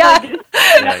pictures.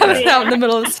 I was out in the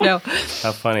middle of the snow.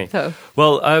 How funny. So.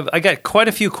 Well, I got quite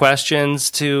a few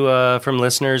questions from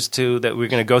listeners that we're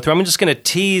going to go through. I'm just going to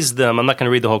tease them. I'm not going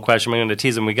to read the whole question. I'm going to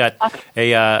tease them. We got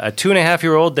a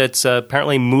 2.5-year-old that's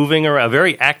apparently moving around, a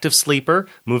very active sleeper,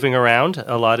 moving around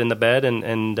a lot in the bed,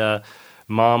 and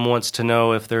mom wants to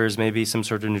know if there's maybe some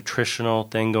sort of nutritional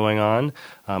thing going on.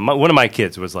 One of my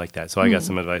kids was like that, so I got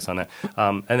some advice on that.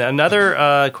 And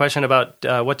another question about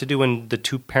what to do when the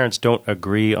two parents don't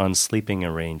agree on sleeping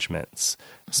arrangements.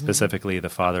 Specifically, the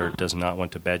father does not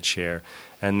want to bed share.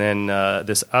 And then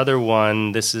this other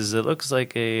one, it looks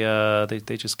like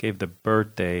they just gave the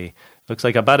birthday. Looks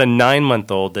like about a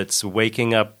 9-month-old that's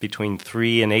waking up between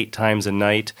 3 and 8 times a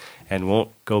night and won't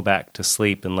go back to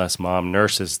sleep unless mom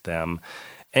nurses them.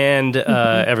 And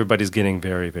everybody's getting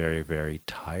very, very, very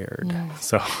tired.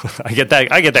 So I get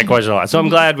that question a lot. So I'm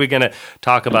glad we're going to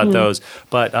talk about those.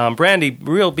 But Brandy,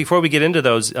 before we get into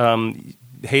those,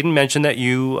 Hayden mentioned that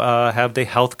you have the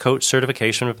health coach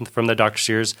certification from the Dr.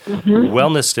 Sears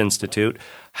Wellness Institute.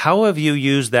 How have you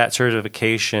used that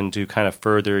certification to kind of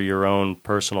further your own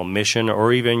personal mission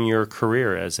or even your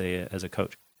career as a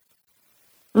coach?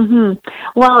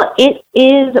 Well, it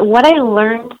is what I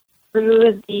learned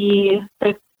through the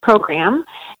program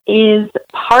is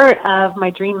part of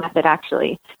my dream method,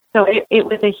 actually. So it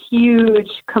was a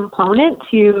huge component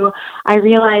to, I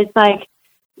realized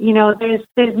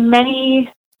there's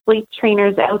many sleep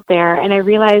trainers out there, and I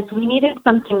realized we needed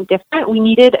something different. We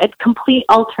needed a complete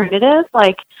alternative.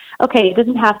 Like, okay, it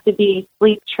doesn't have to be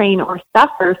sleep train or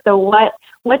suffer. So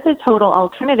what's a total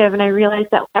alternative? And I realized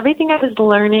that everything I was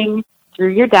learning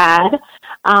through your dad,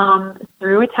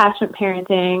 through attachment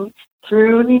parenting,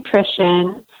 through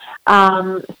nutrition,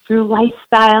 through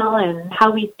lifestyle and how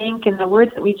we think and the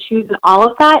words that we choose and all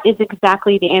of that is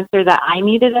exactly the answer that I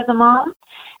needed as a mom.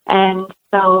 And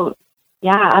so,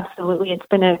 yeah, absolutely. It's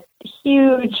been a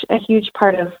huge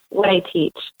part of what I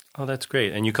teach. Oh, that's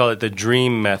great. And you call it the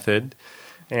DREAM method.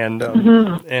 And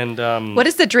what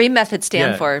does the DREAM method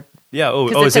stand for? Yeah.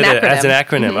 Is it as an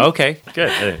acronym? Okay,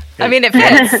 good. I mean, it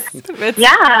fits.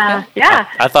 Yeah.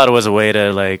 I thought it was a way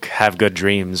to have good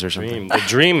dreams or something. The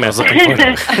DREAM method.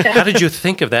 How did you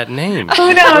think of that name?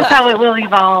 Who knows how it will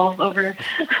evolve over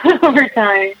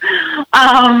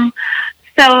time.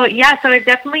 So I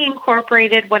definitely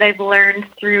incorporated what I've learned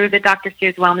through the Dr.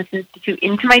 Sears Wellness Institute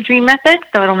into my dream method,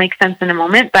 so it'll make sense in a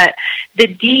moment. But the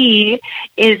D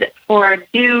is for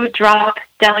do, drop,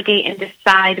 delegate, and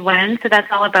decide when. So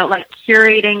that's all about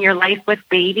curating your life with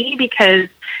baby, because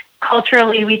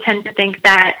culturally we tend to think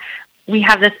that we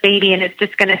have this baby and it's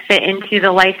just going to fit into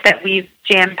the life that we've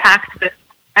jam-packed with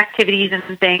activities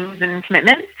and things and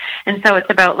commitments. And so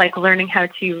it's about learning how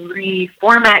to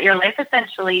reformat your life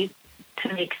essentially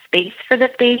to make space for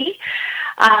this baby,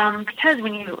 because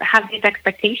when you have these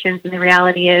expectations, and the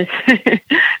reality is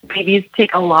babies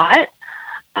take a lot,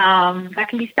 that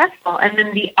can be stressful. And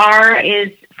then the R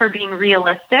is for being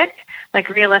realistic,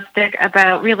 realistic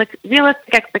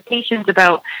expectations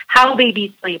about how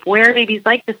babies sleep, where babies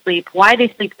like to sleep, why they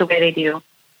sleep the way they do.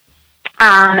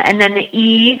 And then the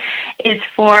E is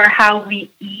for how we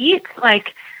eat,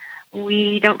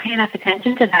 we don't pay enough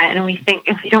attention to that, and we think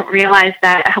if we don't realize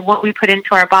that what we put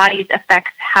into our bodies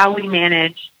affects how we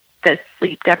manage the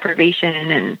sleep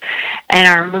deprivation and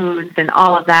our moods and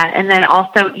all of that. And then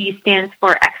also E stands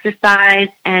for exercise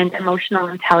and emotional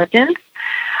intelligence.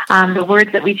 The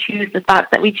words that we choose, the thoughts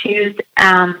that we choose.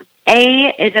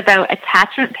 A is about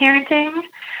attachment parenting.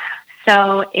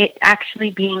 So it actually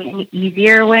being an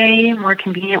easier way, more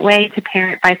convenient way to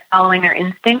parent by following our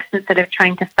instincts instead of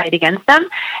trying to fight against them.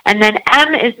 And then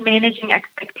M is managing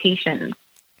expectations.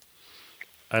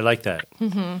 I like that.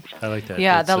 I like that.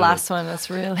 Yeah, the last one is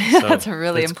that's a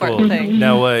really important thing.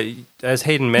 Now, as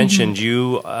Hayden mentioned,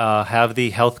 you have the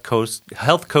health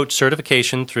coach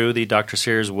certification through the Dr.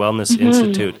 Sears Wellness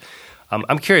Institute.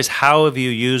 I'm curious, how have you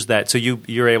used that? So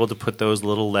you're able to put those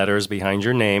little letters behind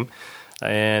your name.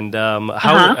 And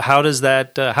how has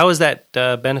that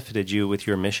benefited you with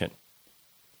your mission?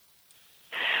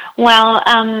 Well,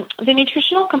 the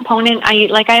nutritional component,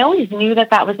 I always knew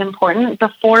that was important.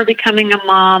 Before becoming a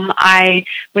mom, I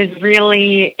was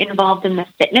really involved in the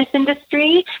fitness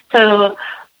industry. So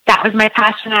that was my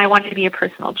passion. I wanted to be a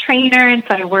personal trainer, and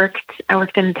so I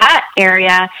worked in that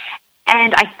area.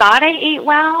 And I thought I ate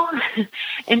well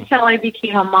until I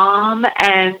became a mom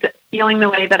and feeling the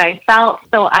way that I felt.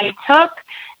 So I took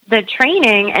the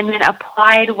training and then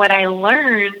applied what I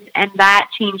learned, and that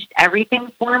changed everything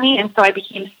for me. And so I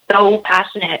became so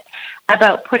passionate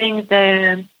about putting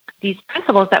these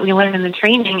principles that we learned in the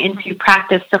training into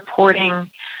practice, supporting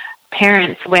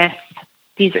parents with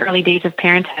these early days of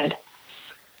parenthood.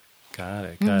 Got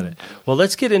it. Well,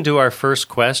 let's get into our first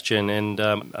question, and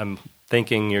I'm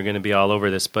thinking you're going to be all over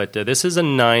this, but this is a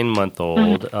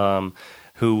 9-month-old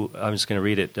who, I'm just going to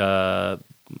read it,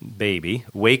 baby,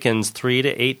 wakens 3 to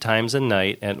 8 times a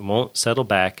night and won't settle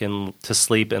back to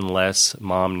sleep unless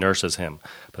mom nurses him.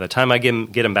 By the time I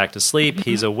get him back to sleep,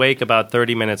 he's awake about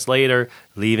 30 minutes later,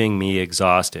 leaving me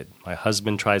exhausted. My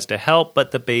husband tries to help,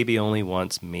 but the baby only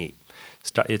wants me.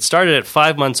 It started at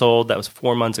 5 months old. That was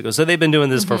 4 months ago. So they've been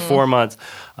doing this for 4 months.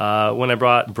 When I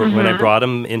brought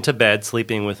him into bed,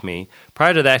 sleeping with me.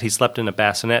 Prior to that, he slept in a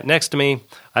bassinet next to me.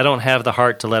 I don't have the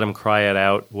heart to let him cry it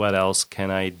out. What else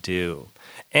can I do?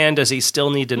 And does he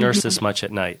still need to nurse this much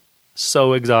at night?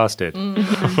 So exhausted.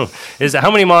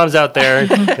 How many moms out there?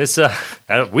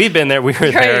 We've been there. We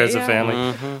were there as a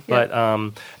family. But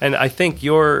and I think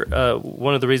you're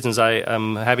one of the reasons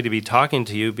I'm happy to be talking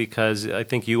to you, because I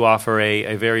think you offer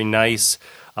a very nice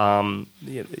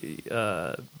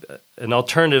an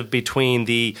alternative between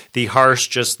the harsh,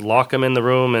 just lock them in the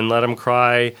room and let them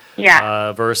cry,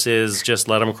 versus just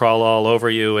let them crawl all over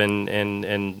you,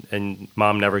 and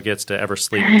mom never gets to ever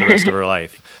sleep the rest of her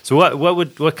life. So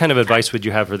what kind of advice would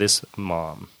you have for this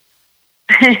mom?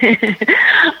 The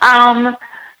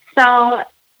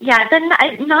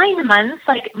 9 months,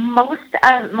 like most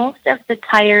of the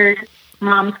tired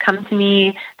moms come to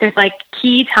me. There's like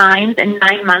key times, and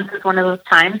 9 months is one of those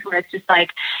times where it's just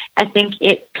like, I think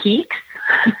it peaks.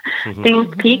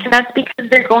 Things peak, and that's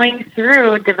because they're going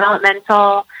through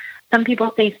developmental, some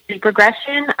people say sleep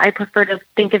regression. I prefer to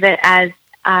think of it as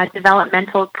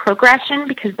developmental progression,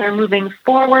 because they're moving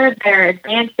forward, they're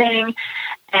advancing,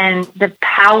 and the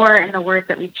power and the words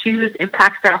that we choose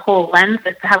impacts our whole lens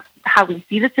as to how we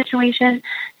see the situation.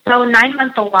 So 9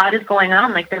 months, a lot is going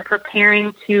on. Like, they're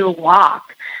preparing to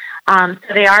walk. So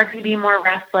they are going to be more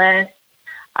restless.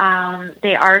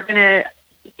 They are going to,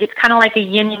 it's kind of like a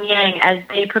yin and yang as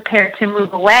they prepare to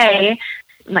move away,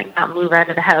 like not move out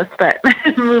of the house, but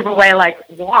move away, like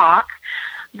walk.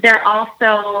 They're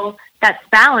also, that's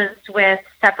balanced with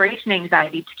separation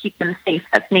anxiety to keep them safe.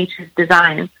 That's nature's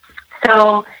design.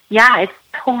 So, yeah, it's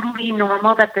totally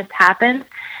normal that this happens.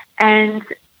 And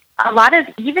a lot of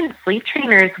even sleep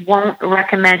trainers won't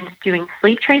recommend doing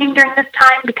sleep training during this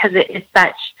time because it is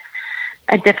such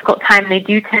a difficult time. They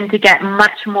do tend to get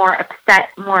much more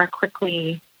upset more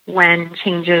quickly when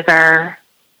changes are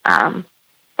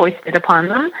foisted upon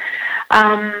them.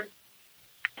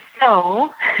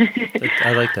 So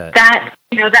I like that.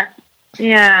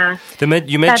 You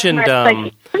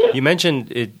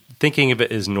mentioned it, thinking of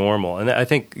it as normal, and I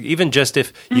think even just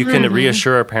if you can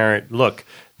reassure a parent, look,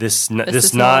 this not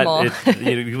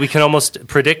it, we can almost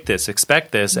predict this,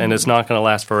 expect this, and it's not going to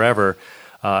last forever.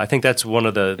 I think that's one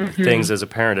of the things as a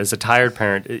parent, as a tired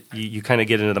parent, you kind of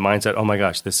get into the mindset, oh my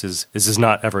gosh, this is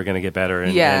not ever going to get better.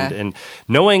 And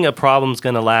knowing a problem's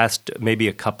going to last maybe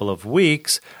a couple of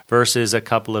weeks versus a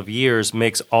couple of years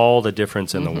makes all the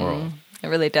difference in the world. It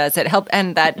really does. It helps,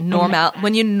 and that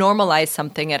when you normalize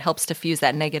something, it helps diffuse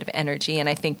that negative energy. And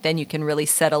I think then you can really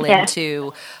settle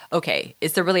into, okay,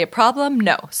 is there really a problem?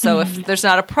 No. So if there's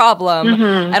not a problem,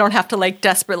 I don't have to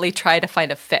desperately try to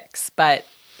find a fix, but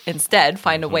instead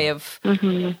find a way of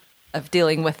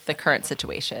dealing with the current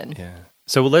situation. Yeah.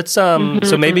 So let's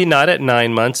so maybe not at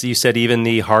 9 months. You said even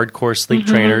the hardcore sleep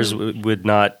trainers would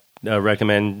not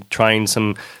recommend trying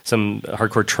some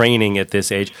hardcore training at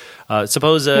this age.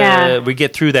 Suppose we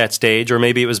get through that stage, or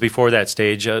maybe it was before that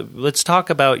stage. Let's talk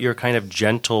about your kind of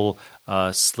gentle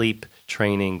sleep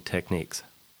training techniques.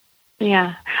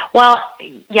 Yeah. Well,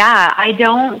 yeah, I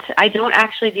don't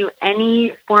actually do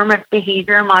any form of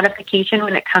behavior modification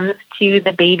when it comes to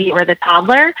the baby or the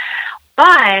toddler,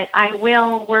 but I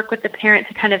will work with the parent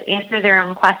to kind of answer their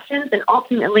own questions, and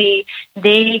ultimately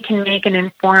they can make an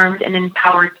informed and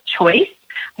empowered choice.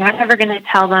 I'm not ever going to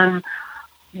tell them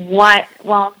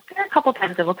well, there are a couple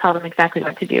times that we'll tell them exactly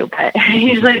what to do, but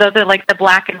usually those are like the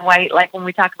black and white, like when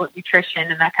we talk about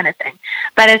nutrition and that kind of thing.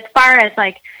 But as far as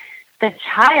like the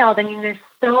child, I mean, there's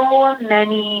so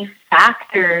many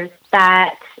factors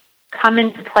that come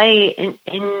into play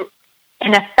in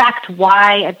affect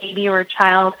why a baby or a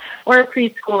child or a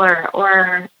preschooler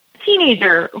or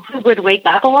teenager would wake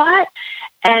up a lot.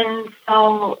 And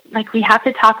so, like, we have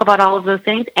to talk about all of those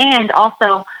things, and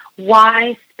also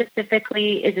why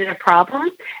specifically is it a problem?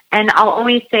 And I'll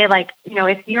always say, like, you know,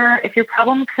 if your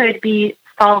problem could be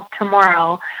solved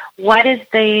tomorrow, what is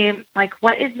the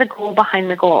goal behind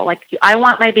the goal? Like, I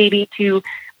want my baby to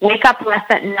wake up less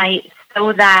at night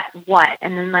so that what?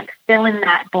 And then, like, fill in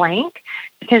that blank,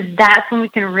 because that's when we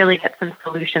can really get some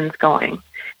solutions going.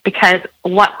 Because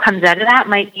what comes out of that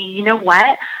might be, you know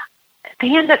what?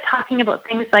 They end up talking about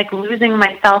things like losing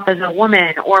myself as a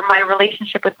woman or my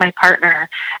relationship with my partner,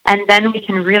 and then we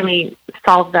can really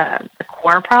solve the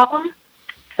core problem.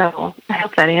 So I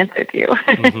hope that answered you.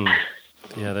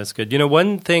 Mm-hmm. Yeah, that's good. You know,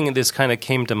 one thing this kind of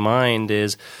came to mind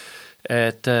is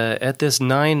at this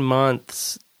 9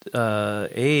 months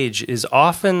age is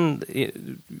often,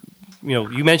 you know,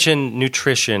 you mentioned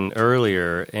nutrition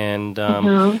earlier, and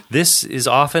this is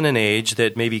often an age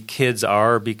that maybe kids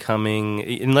are becoming,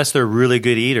 unless they're really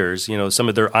good eaters, you know, some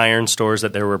of their iron stores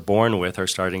that they were born with are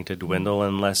starting to dwindle,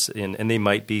 and they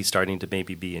might be starting to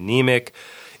maybe be anemic.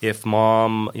 If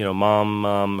mom,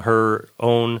 her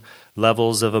own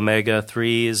levels of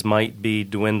omega-3s might be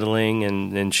dwindling,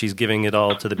 and she's giving it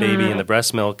all to the baby in the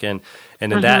breast milk, and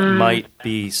that might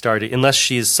be starting, unless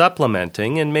she's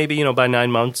supplementing, and maybe, you know, by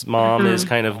 9 months, mom is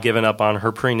kind of given up on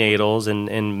her prenatals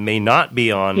and may not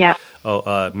be on,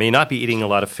 may not be eating a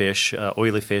lot of fish,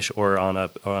 oily fish, or on a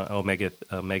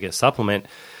omega supplement,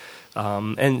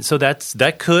 and so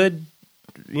that could,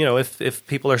 you know, if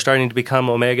people are starting to become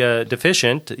omega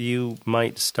deficient, you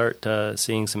might start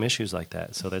seeing some issues like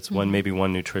that. So that's maybe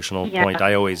one nutritional point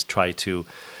I always try to,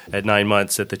 at 9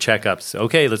 months at the checkups.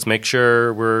 Okay, let's make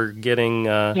sure we're getting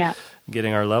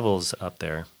our levels up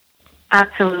there.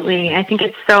 Absolutely. I think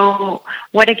it's so,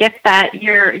 what a gift that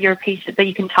your patient, that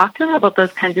you can talk to them about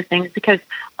those kinds of things, because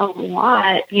a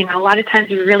lot of times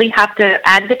we really have to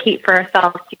advocate for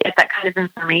ourselves to get that kind of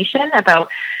information about,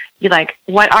 like,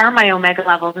 what are my omega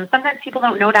levels? And sometimes people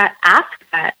don't know to ask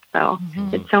that. So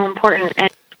it's so important.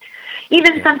 And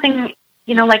even something,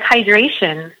 you know, like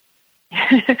hydration,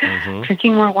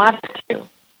 drinking more water too.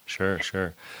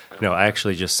 Sure. No, I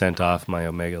actually just sent off my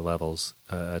omega levels.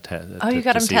 You got them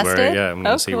tested? I'm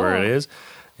going to see where it is.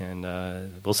 And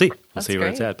we'll see. We'll see where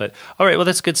it's at. But all right, well,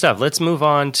 that's good stuff. Let's move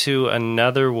on to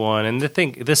another one. And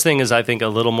this thing is, I think, a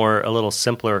little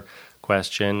simpler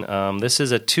question. This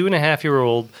is a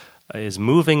 2.5-year-old is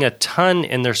moving a ton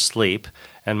in their sleep,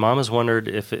 and mom is wondering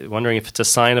if it's a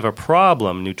sign of a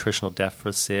problem, nutritional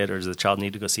deficit, or does the child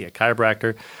need to go see a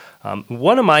chiropractor?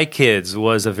 One of my kids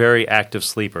was a very active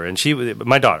sleeper, and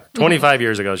my daughter, 25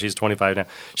 years ago, she's 25 now.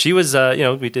 She was,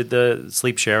 we did the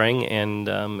sleep sharing, and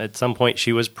at some point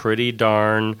she was pretty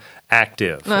darn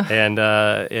active,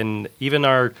 and even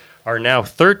our now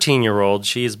 13-year-old,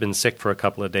 she has been sick for a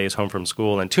couple of days home from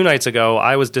school, and 2 nights ago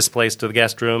I was displaced to the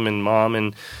guest room, and mom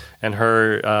and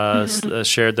her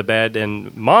shared the bed,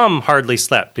 and mom hardly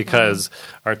slept because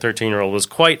our 13-year-old was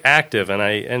quite active,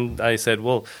 and I said,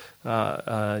 well,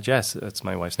 Jess, that's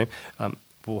my wife's name,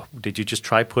 well, did you just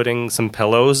try putting some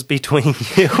pillows between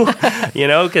you? You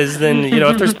know, because then, you know,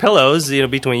 if there's pillows, you know,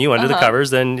 between you under the covers,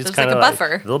 then it's kind of like a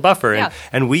buffer. A little buffer. Yeah.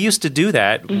 And we used to do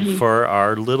that for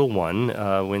our little one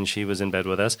when she was in bed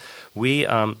with us.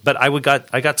 But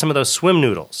I got some of those swim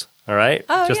noodles. All right,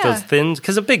 just those thin,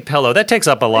 because a big pillow that takes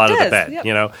up a lot of the bed,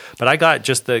 you know. But I got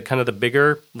just the kind of the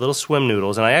bigger little swim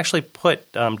noodles, and I actually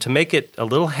put to make it a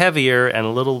little heavier and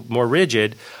a little more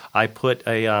rigid. I put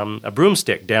a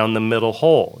broomstick down the middle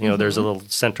hole. You know, there's a little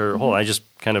center hole. I just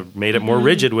kind of made it more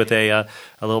rigid with a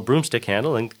little broomstick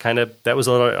handle, and kind of that was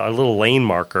a little lane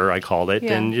marker, I called it,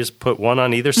 and just put one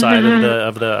on either side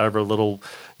of our little,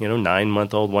 you know,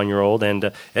 9-month-old, 1-year-old,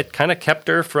 and it kind of kept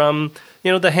her from,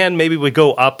 you know, the hand maybe would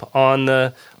go up on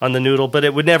the noodle, but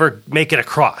it would never make it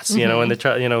across, you know. And the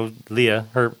child, you know, Leah,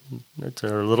 her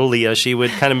little Leah, she would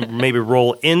kind of maybe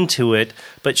roll into it,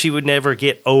 but she would never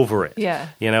get over it. Yeah,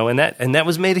 you know, and that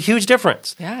was made a huge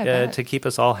difference. Yeah, to keep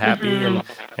us all happy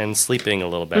and sleeping a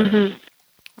little better.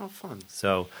 Oh, fun.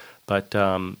 So. But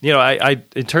you know, I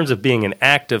in terms of being an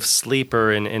active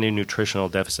sleeper and any nutritional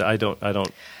deficit, I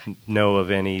don't know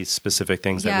of any specific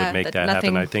things that would make that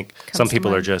happen. I think some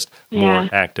people are just more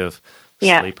active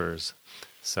sleepers.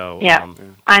 So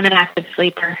I'm an active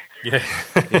sleeper.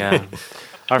 Yeah.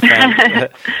 Our family.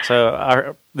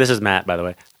 This is Matt, by the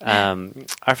way.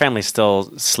 Our family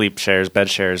still bed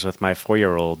shares with my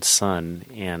 4-year-old son,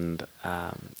 and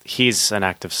he's an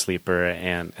active sleeper.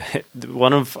 And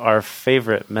one of our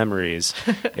favorite memories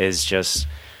is just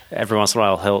every once in a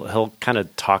while he'll kind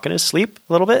of talk in his sleep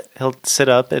a little bit. He'll sit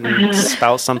up and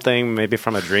spout something, maybe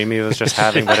from a dream he was just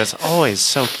having, but it's always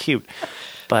so cute.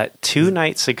 But 2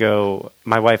 nights ago,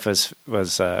 my wife was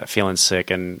feeling sick,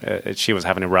 and she was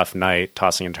having a rough night,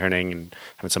 tossing and turning and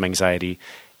having some anxiety.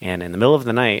 And in the middle of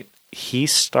the night, he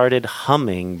started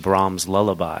humming Brahms'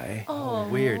 Lullaby. Oh,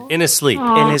 weird. In his sleep.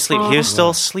 In his sleep. He was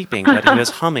still sleeping, but he was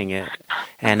humming it.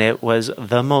 And it was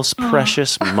the most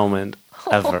precious moment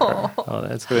ever. Oh,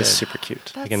 that's good. It was super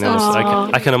cute. I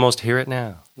can almost hear it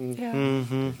now. Yeah.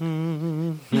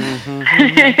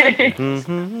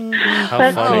 How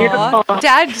That's funny. beautiful.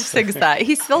 Dad sings that.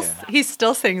 He still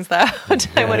sings that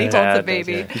when he holds a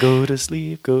baby. Go to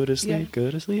sleep, go to sleep, Yeah. go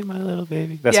to sleep, my little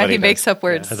baby. That's Yeah, what he does. makes up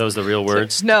words. Are those the real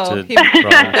words? No, to those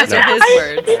Brahms? are his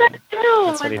words.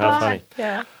 Oh, my How God. funny.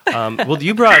 Yeah. Well,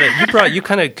 you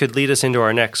kind of could lead us into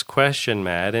our next question,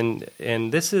 Matt,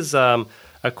 and this is a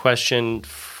question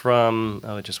from.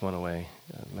 Oh, it just went away.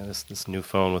 This new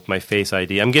phone with my Face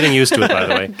ID. I'm getting used to it, by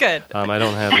the way. Good. I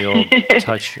don't have the old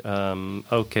touch.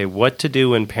 Okay, what to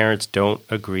do when parents don't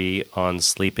agree on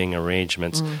sleeping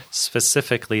arrangements?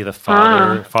 Specifically, the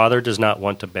father does not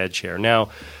want a bed share. Now,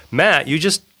 Matt, you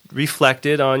just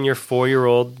reflected on your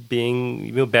 4-year-old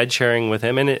being bed sharing with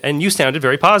him, and you sounded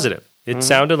very positive. It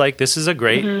sounded like this is a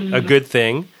good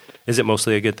thing. Is it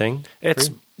mostly a good thing?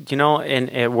 It's and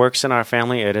it works in our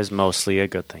family. It is mostly a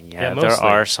good thing. Yeah, mostly. there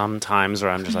are some times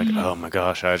where I'm just like, oh my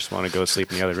gosh, I just want to go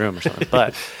sleep in the other room or something.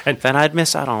 But then I'd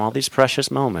miss out on all these precious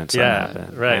moments. Yeah,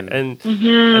 right. And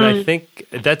I think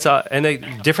that's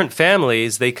different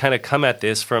families. They kind of come at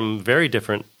this from very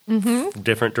different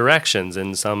directions.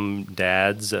 And some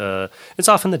dads, it's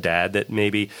often the dad that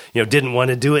maybe didn't want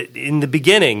to do it in the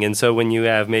beginning, and so when you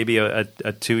have maybe a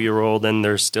 2-year-old and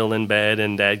they're still in bed,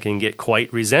 and dad can get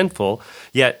quite resentful.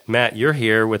 Yet, Matt, you're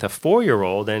here with a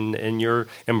 4-year-old, and you're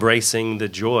embracing the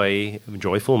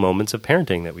joyful moments of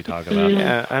parenting that we talk about.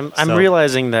 Yeah, I'm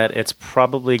realizing that it's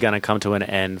probably going to come to an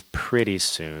end pretty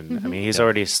soon. I mean, he's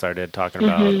already started talking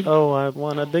about, I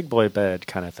want a big boy bed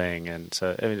kind of thing, and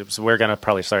so we're going to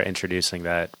probably start introducing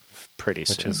that pretty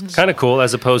soon. Which is kind of cool,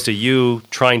 as opposed to you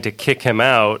trying to kick him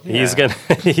out. Yeah.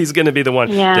 He's gonna be the one.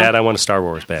 Yeah. Dad, I want a Star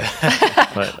Wars bed.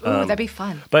 But, Ooh, that'd be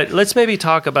fun. But let's maybe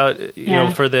talk about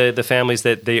for the families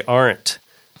that they aren't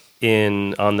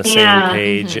on the same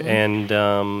page, and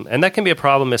that can be a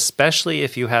problem, especially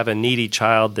if you have a needy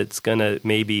child that's gonna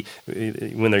maybe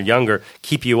when they're younger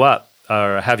keep you up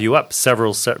or have you up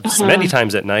many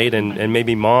times at night, and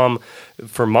maybe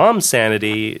for mom's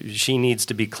sanity, she needs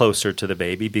to be closer to the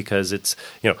baby, because it's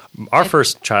our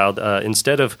first child,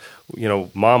 instead of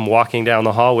mom walking down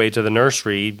the hallway to the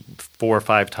nursery 4 or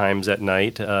 5 times at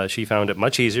night, she found it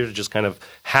much easier to just kind of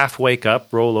half wake up,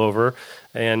 roll over,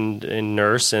 and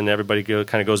nurse, and everybody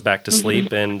kind of goes back to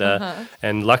sleep. And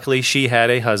and luckily she had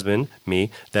a husband,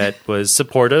 me, that was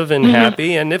supportive and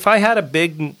happy. And if I had a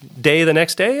big day the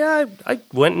next day, I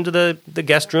went into the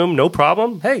guest room, no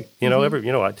problem. Hey, it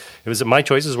was my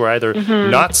choices were either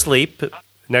not sleep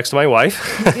next to my wife,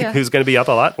 who's going to be up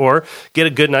a lot, or get a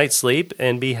good night's sleep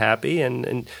and be happy.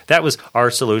 And that was our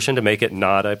solution to make it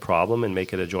not a problem and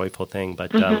make it a joyful thing.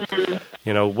 But,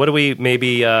 what do we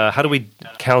how do we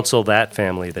counsel that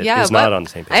family that is not on the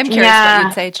same page? I'm curious what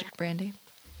you'd say, Brandy.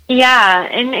 Yeah,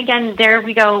 and again, there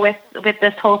we go with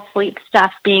this whole sleep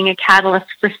stuff being a catalyst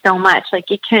for so much. Like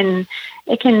it can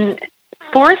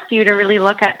force you to really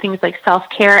look at things like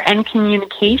self-care and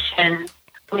communication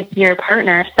with your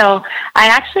partner. So I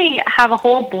actually have a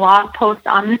whole blog post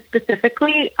on this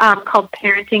specifically called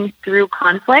Parenting Through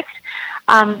Conflict.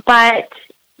 But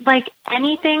like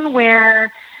anything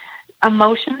where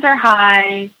emotions are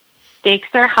high, stakes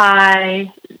are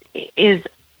high, is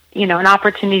an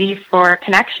opportunity for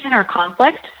connection or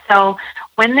conflict. So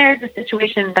when there's a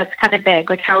situation that's kind of big,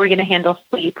 like how are we going to handle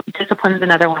sleep? Discipline's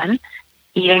another one.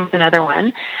 Eating's another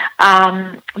one.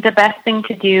 The best thing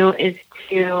to do is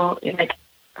to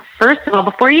first of all,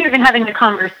 before you're even having the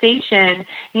conversation,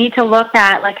 you need to look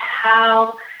at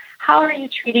how are you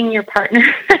treating your partner?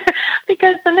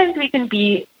 Because sometimes we can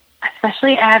be,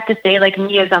 especially I have to say,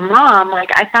 me as a mom,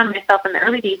 I found myself in the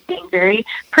early days being very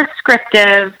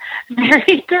prescriptive,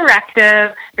 very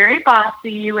directive, very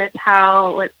bossy with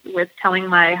telling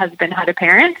my husband how to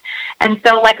parent. And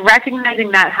so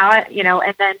recognizing that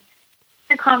and then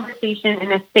the conversation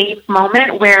in a safe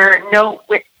moment where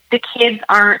the kids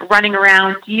aren't running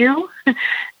around you.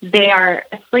 They are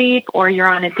asleep or you're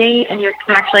on a date, and you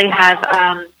can actually have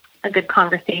a good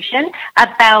conversation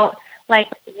about, like,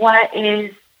 what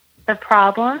is the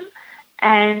problem.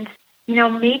 And, you know,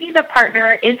 maybe the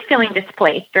partner is feeling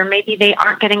displaced, or maybe they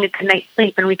aren't getting a good night's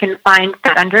sleep, and we can find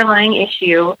that underlying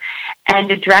issue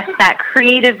and address that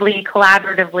creatively,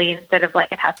 collaboratively, instead of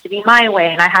like, it has to be my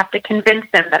way and I have to convince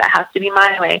them that it has to be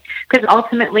my way. Because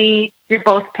ultimately, you're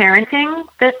both parenting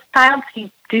this child, so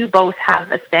you do both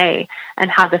have a say in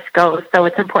how this goes. So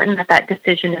it's important that that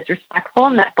decision is respectful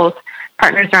and that both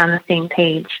partners are on the same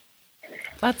page.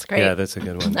 That's great. Yeah, that's a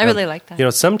good one. I really like that. You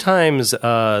know, sometimes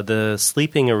the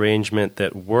sleeping arrangement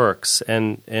that works,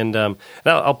 and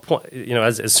I'll point. You know,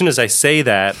 as soon as I say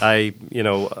that, a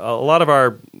lot of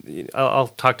I'll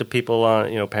talk to people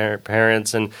on,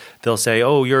 parents, and they'll say,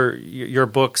 "Oh, your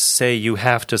books say you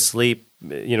have to sleep.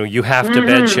 You have to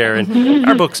bed share." And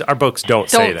our books don't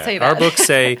say that. Our books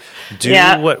say, do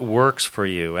what works for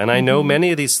you. And I know many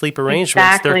of these sleep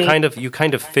arrangements, they're you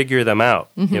kind of figure them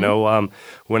out.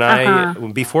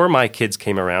 When before my kids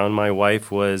came around, my wife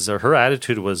her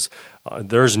attitude was,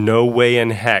 there's no way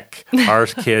in heck our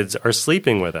kids are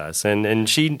sleeping with us. And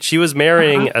she was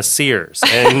marrying a Sears.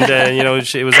 And,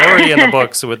 it was already in the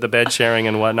books with the bed sharing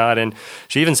and whatnot. And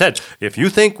she even said, if you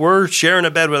think we're sharing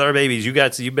a bed with our babies,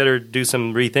 you better do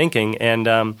some rethinking. And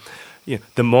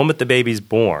the moment the baby's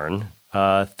born,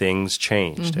 things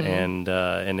changed. And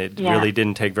it really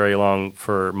didn't take very long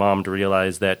for Mom to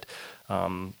realize that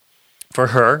for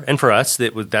her and for us,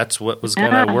 that's what was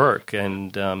going to work.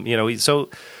 And,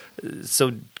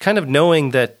 so kind of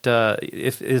knowing that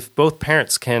if both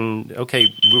parents can,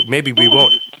 maybe we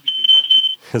won't.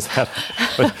 Is that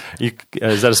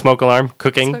a smoke alarm?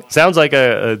 Cooking? Sounds like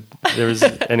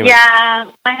anyway. Yeah,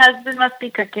 my husband must be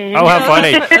cooking. Oh, how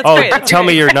funny. Tell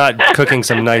me you're not cooking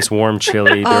some nice warm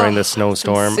chili during the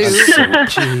snowstorm.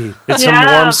 It's some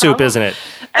warm soup, isn't it?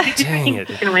 Dang it.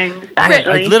 Wings,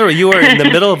 actually. Literally, you are in the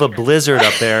middle of a blizzard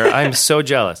up there. I'm so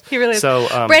jealous. He really is. So,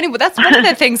 Brandon, that's one of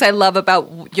the things I love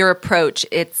about your approach.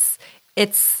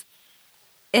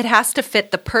 It has to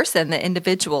fit the person, the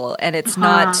individual, and it's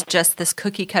not just this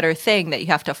cookie cutter thing that you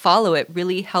have to follow. It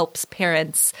really helps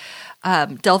parents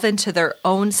delve into their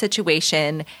own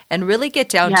situation and really get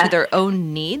down to their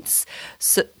own needs.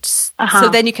 So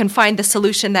then you can find the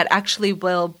solution that actually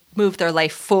will move their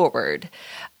life forward.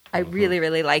 I really,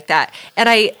 really like that. And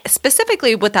I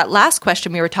specifically, with that last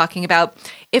question we were talking about,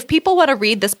 if people want to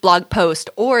read this blog post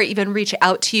or even reach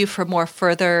out to you for more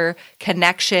further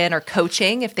connection or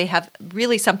coaching, if they have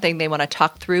really something they want to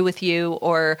talk through with you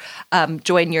or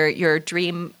join your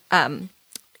dream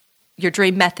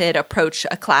method approach,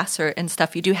 a class and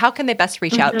stuff you do, how can they best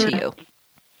reach out to you?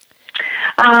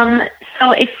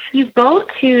 So if you go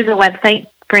to the website,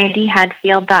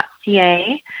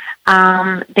 brandyhadfield.ca,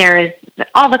 there is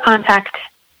all the contact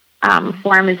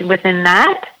form is within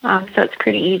that, so it's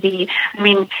pretty easy. I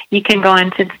mean, you can go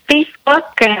onto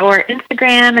Facebook or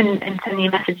Instagram and send me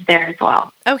a message there as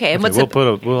well. Okay, and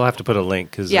we'll have to put a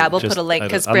link because put a link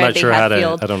because I'm not sure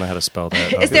Hadfield. I don't know how to spell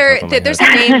that. Is there's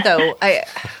a name though?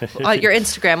 On your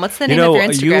Instagram, what's the name of your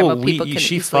Instagram?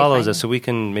 She follows us, so we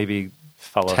can maybe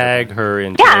tag her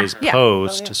in today's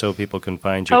post so people can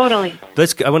find you. Totally.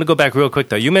 I want to go back real quick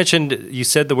though. You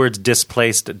said the words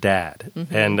displaced dad,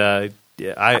 and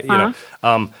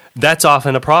that's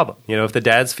often a problem. If the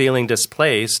dad's feeling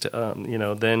displaced,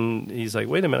 then he's like,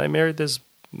 wait a minute, I married this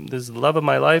love of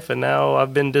my life, and now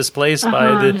I've been displaced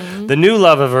by the new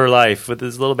love of her life with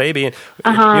this little baby.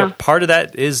 And part of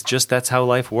that is just that's how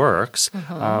life works.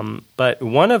 But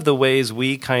one of the ways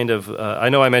we kind of, I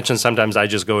know I mentioned sometimes I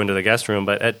just go into the guest room,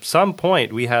 but at some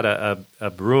point we had a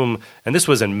room, and this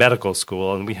was in medical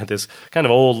school, and we had this kind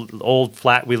of old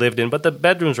flat we lived in, but the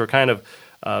bedrooms were kind of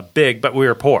big, but we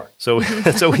were poor. So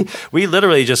we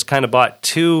literally just kind of bought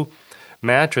two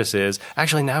mattresses.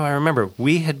 Actually, now I remember,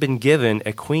 we had been given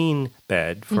a queen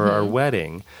bed for our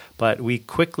wedding, but we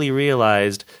quickly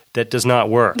realized that does not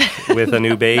work with a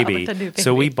new baby.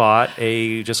 So we bought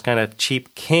a just kind of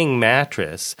cheap king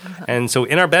mattress. And so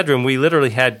in our bedroom, we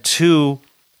literally had two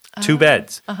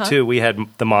beds. We had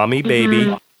the mommy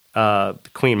baby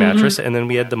queen mattress, and then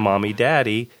we had the mommy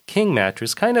daddy king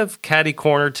mattress, kind of catty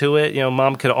corner to it.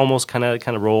 Mom could almost kind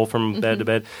of roll from bed to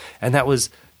bed, and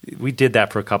we did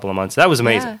that for a couple of months. That was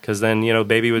amazing because then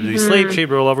baby would be asleep, she'd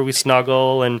roll over, we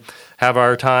snuggle and have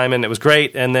our time, and it was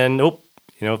great. And then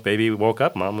if baby woke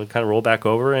up, Mom would kind of roll back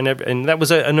over, and that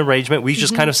was an arrangement we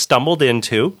just kind of stumbled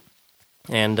into,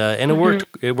 and it worked.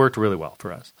 It worked really well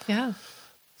for us. Yeah.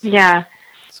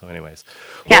 So, anyways,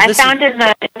 I found in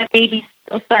the baby's.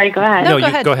 Oh, sorry. Go ahead. No,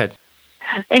 go ahead.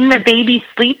 in the baby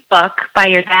sleep book by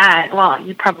your dad. Well,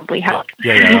 you probably helped.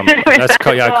 Yeah. I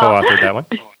co-authored that one.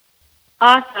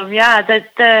 Awesome. Yeah.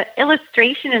 The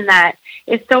illustration in that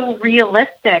is so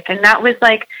realistic. And that was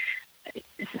like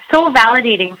so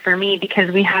validating for me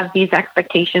because we have these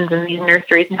expectations in these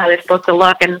nurseries and how they're supposed to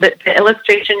look. And the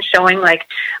illustration showing like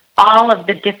all of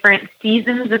the different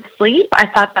seasons of sleep, I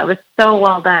thought that was so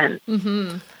well done.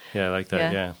 Mm-hmm. Yeah, I like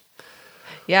that.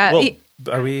 Yeah. Well,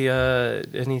 are we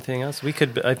anything else? We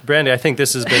could, Brandy. I think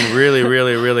this has been really,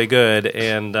 really, really good.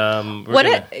 And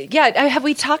have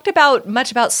we talked about much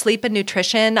about sleep and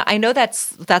nutrition? I know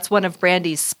that's one of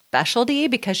Brandy's specialty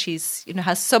because she's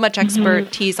has so much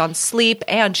expertise on sleep,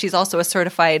 and she's also a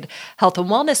certified health and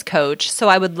wellness coach. So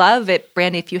I would love it,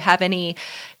 Brandy, if you have any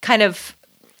kind of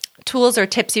tools or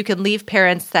tips you can leave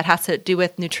parents that has to do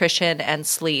with nutrition and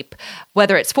sleep,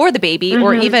 whether it's for the baby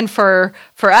or even for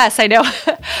us. I know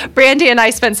Brandy and I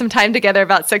spent some time together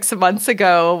about 6 months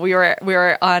ago. We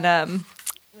were at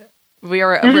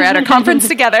a conference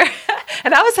together,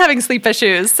 and I was having sleep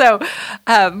issues. So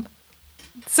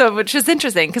which is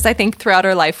interesting because I think throughout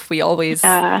our life we always,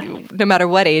 no matter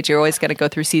what age, you're always going to go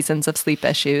through seasons of sleep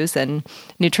issues, and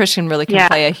nutrition really can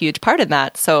play a huge part in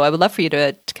that. So I would love for you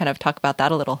to kind of talk about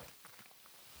that a little.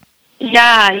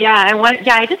 I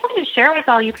just wanted to share with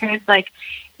all you parents, like,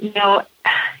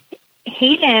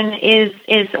 Hayden is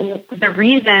the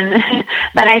reason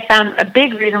that I found, a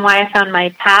big reason why I found my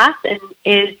path, and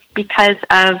is because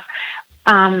of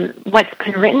what's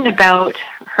been written about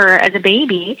her as a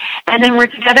baby. And then we're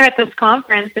together at this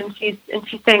conference, and she's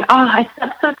saying, "Oh, I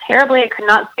slept so terribly, I could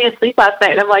not stay asleep last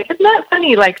night." And I'm like, "Isn't that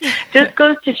funny?" Like, just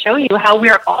goes to show you how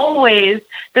we're always,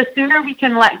 the sooner we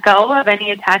can let go of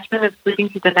any attachment of sleeping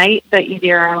through the night, the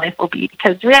easier our life will be.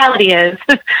 Because the reality is,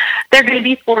 they're going to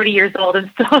be 40 years old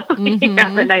and still sleeping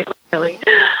at the night, really.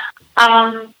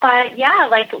 But yeah,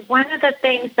 like, one of the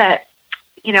things that,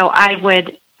 I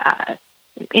would,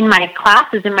 in my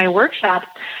classes, in my workshops,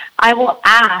 I will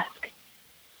ask,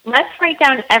 let's write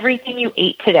down everything you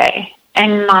ate today.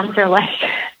 And moms are like,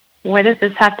 what does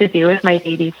this have to do with my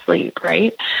baby's sleep,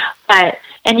 right?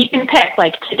 And you can pick,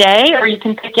 like, today, or you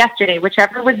can pick yesterday,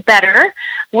 whichever was better.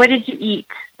 What did you eat?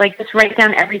 Like, just write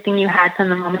down everything you had from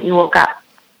the moment you woke up.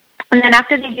 And then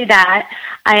after they do that,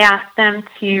 I ask them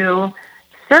to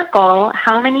circle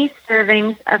how many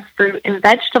servings of fruit and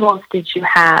vegetables did you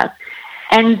have.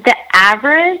 And the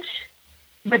average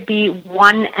would be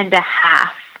 1.5.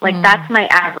 Like, that's my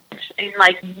average in,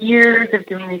 like, years of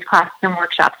doing these classes and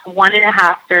workshops,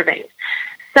 1.5 servings.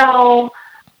 So,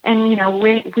 and,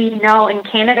 we know in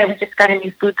Canada, we just got a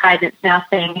new food guidance now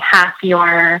saying half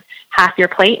your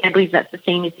plate. I believe that's the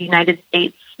same as the United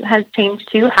States has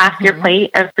changed to, half your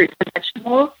plate of fruits and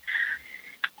vegetables.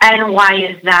 And why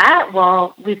is that?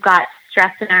 Well, we've got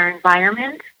stress in our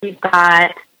environment. We've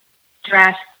got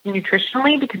stress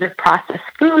nutritionally because of processed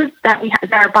foods that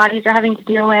that our bodies are having to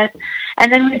deal with.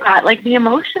 And then we've got, like, the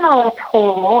emotional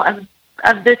toll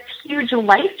of this huge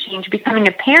life change, becoming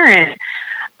a parent.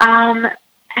 And,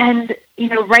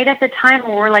 right at the time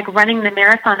where we're, like, running the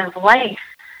marathon of life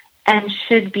and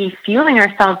should be fueling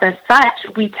ourselves as such,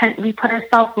 we put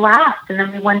ourselves last, and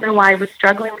then we wonder why we're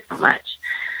struggling so much.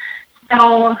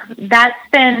 So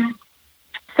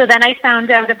so then I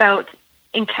found out about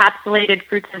encapsulated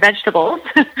fruits and vegetables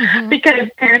because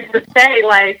parents would say,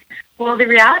 like, well, the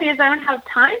reality is I don't have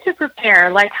time to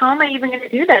prepare. Like, how am I even going to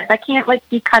do this? I can't, like,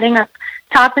 be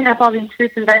chopping up all these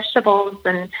fruits and vegetables.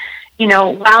 And,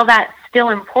 while that's still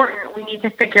important, we need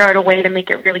to figure out a way to make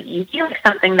it really easy, like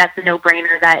something that's a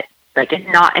no-brainer that, like, is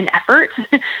not an effort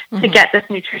to get this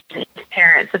nutrition to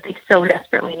parents that they so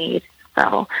desperately need.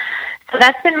 So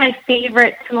that's been my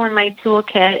favorite tool in my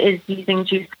toolkit, is using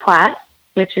Juice Plat,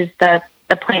 which is the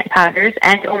plant powders,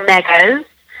 and omegas,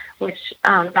 which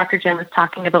Dr. Jen was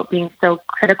talking about being so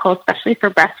critical, especially for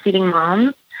breastfeeding moms.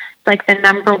 It's like the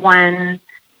number one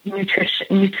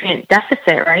nutrient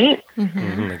deficit, right?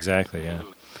 Exactly, yeah.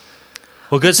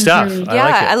 Well, good stuff.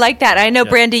 I like that. I know,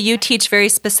 Brandy, you teach very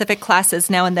specific classes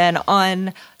now and then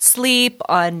on sleep,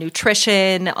 on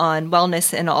nutrition, on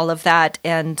wellness, and all of that.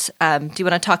 And do you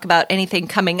want to talk about anything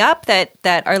coming up that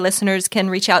our listeners can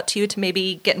reach out to you to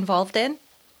maybe get involved in?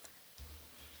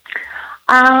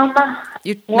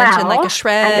 You mentioned, like, a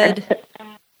shred.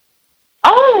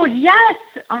 Oh, yes.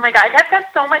 Oh, my God. I've got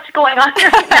so much going on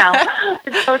right now.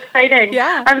 It's so exciting.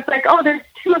 Yeah. I was like, there's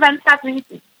 2 events happening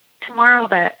tomorrow,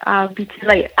 but I'll be too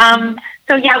late.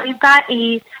 So, yeah, we've got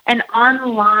an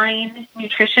online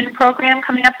nutrition program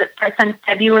coming up that starts on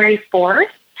February 4th,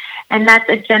 and that's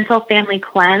a gentle family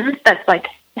cleanse that's, like,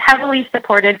 heavily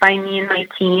supported by me and my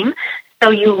team. So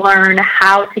you learn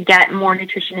how to get more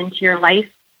nutrition into your life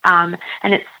and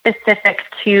it's specific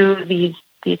to these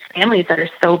families that are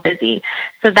so busy.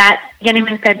 So that's beginning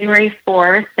on February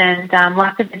 4th, and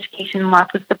lots of education,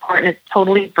 lots of support, and it's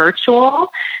totally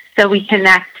virtual. So we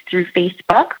connect through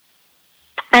Facebook.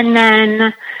 And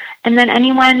then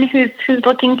anyone who's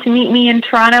looking to meet me in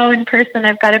Toronto in person,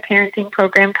 I've got a parenting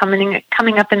program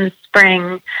coming up in the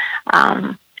spring.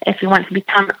 If you want to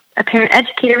become a parent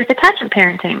educator with a touch of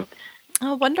parenting.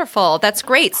 Oh, wonderful. That's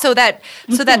great. So that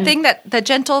thing, that the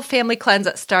Gentle Family Cleanse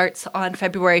that starts on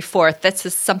February 4th, this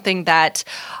is something that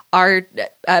our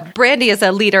Brandy is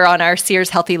a leader on our Sears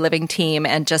Healthy Living team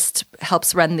and just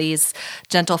helps run these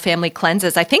Gentle Family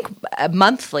Cleanses, I think,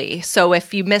 monthly. So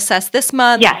if you miss us this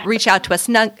month, reach out to us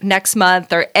next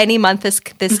month or any month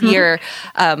this year,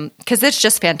 because it's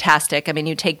just fantastic. I mean,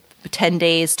 you take 10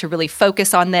 days to really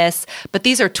focus on this, but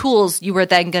these are tools you are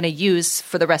then going to use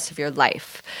for the rest of your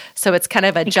life. So it's kind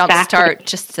of a jump start,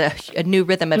 just a new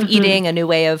rhythm of eating, a new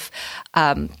way of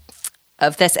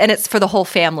this, and it's for the whole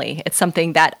family. It's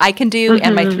something that I can do,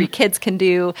 and my 3 kids can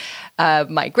do,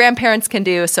 my grandparents can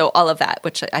do, so all of that,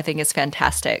 which I think is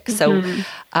fantastic. So,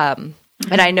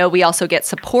 and I know we also get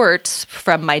support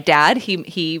from my dad.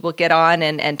 He will get on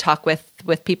and talk with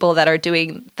people that are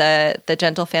doing the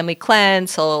Gentle Family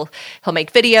Cleanse. He'll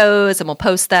make videos and we'll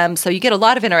post them. So you get a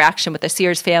lot of interaction with the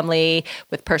Sears family,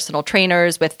 with personal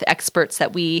trainers, with experts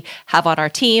that we have on our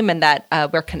team and that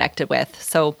we're connected with.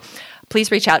 So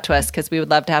please reach out to us because we would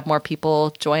love to have more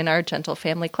people join our Gentle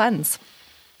Family Cleanse.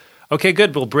 Okay,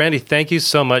 good. Well, Brandy, thank you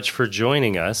so much for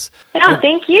joining us. Yeah,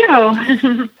 thank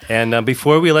you. And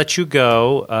before we let you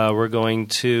go, we're going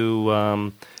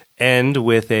to end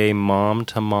with a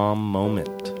mom-to-mom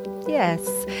moment. Yes.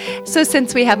 So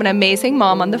since we have an amazing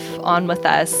mom on with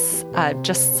us,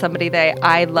 just somebody that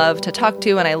I love to talk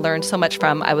to and I learned so much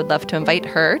from, I would love to invite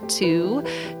her to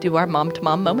do our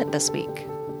mom-to-mom moment this week.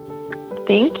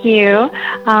 Thank you.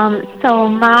 So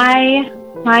my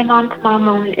mom-to-mom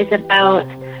moment is about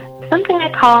something I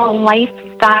call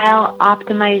lifestyle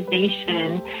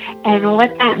optimization. And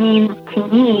what that means to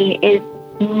me is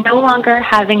no longer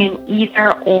having an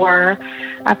either-or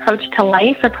approach to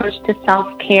life, approach to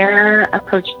self-care,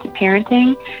 approach to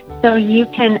parenting. So you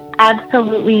can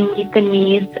absolutely meet the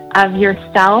needs of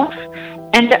yourself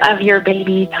and of your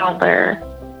baby, toddler,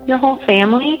 your whole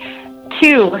family,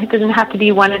 too. It doesn't have to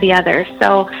be one or the other.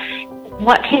 So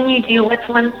what can you do? What's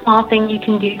one small thing you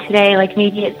can do today? Like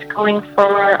maybe it's going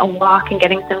for a walk and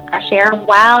getting some fresh air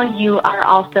while you are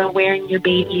also wearing your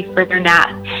baby for their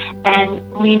nap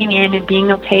and leaning in and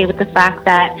being okay with the fact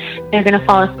that they're going to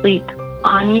fall asleep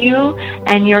on you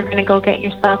and you're going to go get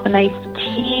yourself a nice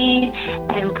tea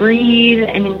and breathe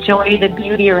and enjoy the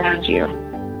beauty around you.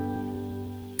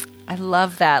 I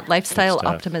love that. Lifestyle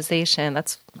optimization.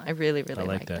 I really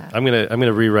like that. I'm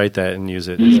gonna rewrite that and use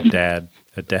it as a dad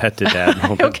to dad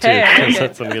moment okay, too.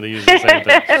 I'm gonna use the same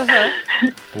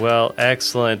thing. Well,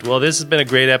 excellent. Well, this has been a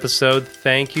great episode.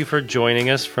 Thank you for joining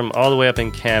us from all the way up in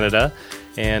Canada.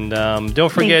 And don't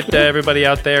forget, everybody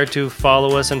out there, to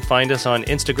follow us and find us on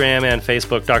Instagram and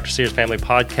Facebook, Dr. Sears Family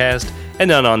Podcast, and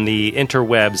then on the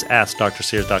interwebs,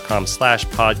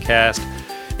 askdrsears.com/podcast.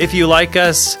 If you like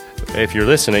us, if you're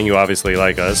listening, you obviously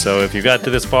like us. So if you got to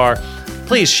this far,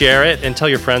 please share it and tell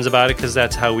your friends about it, because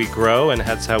that's how we grow and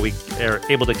that's how we are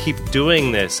able to keep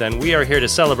doing this. And we are here to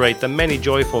celebrate the many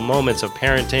joyful moments of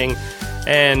parenting.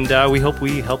 And we hope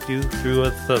we helped you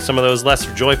through some of those less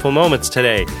joyful moments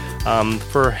today.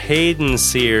 For Hayden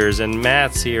Sears and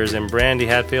Matt Sears and Brandy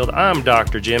Hatfield, I'm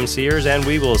Dr. Jim Sears, and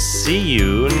we will see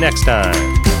you next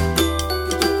time.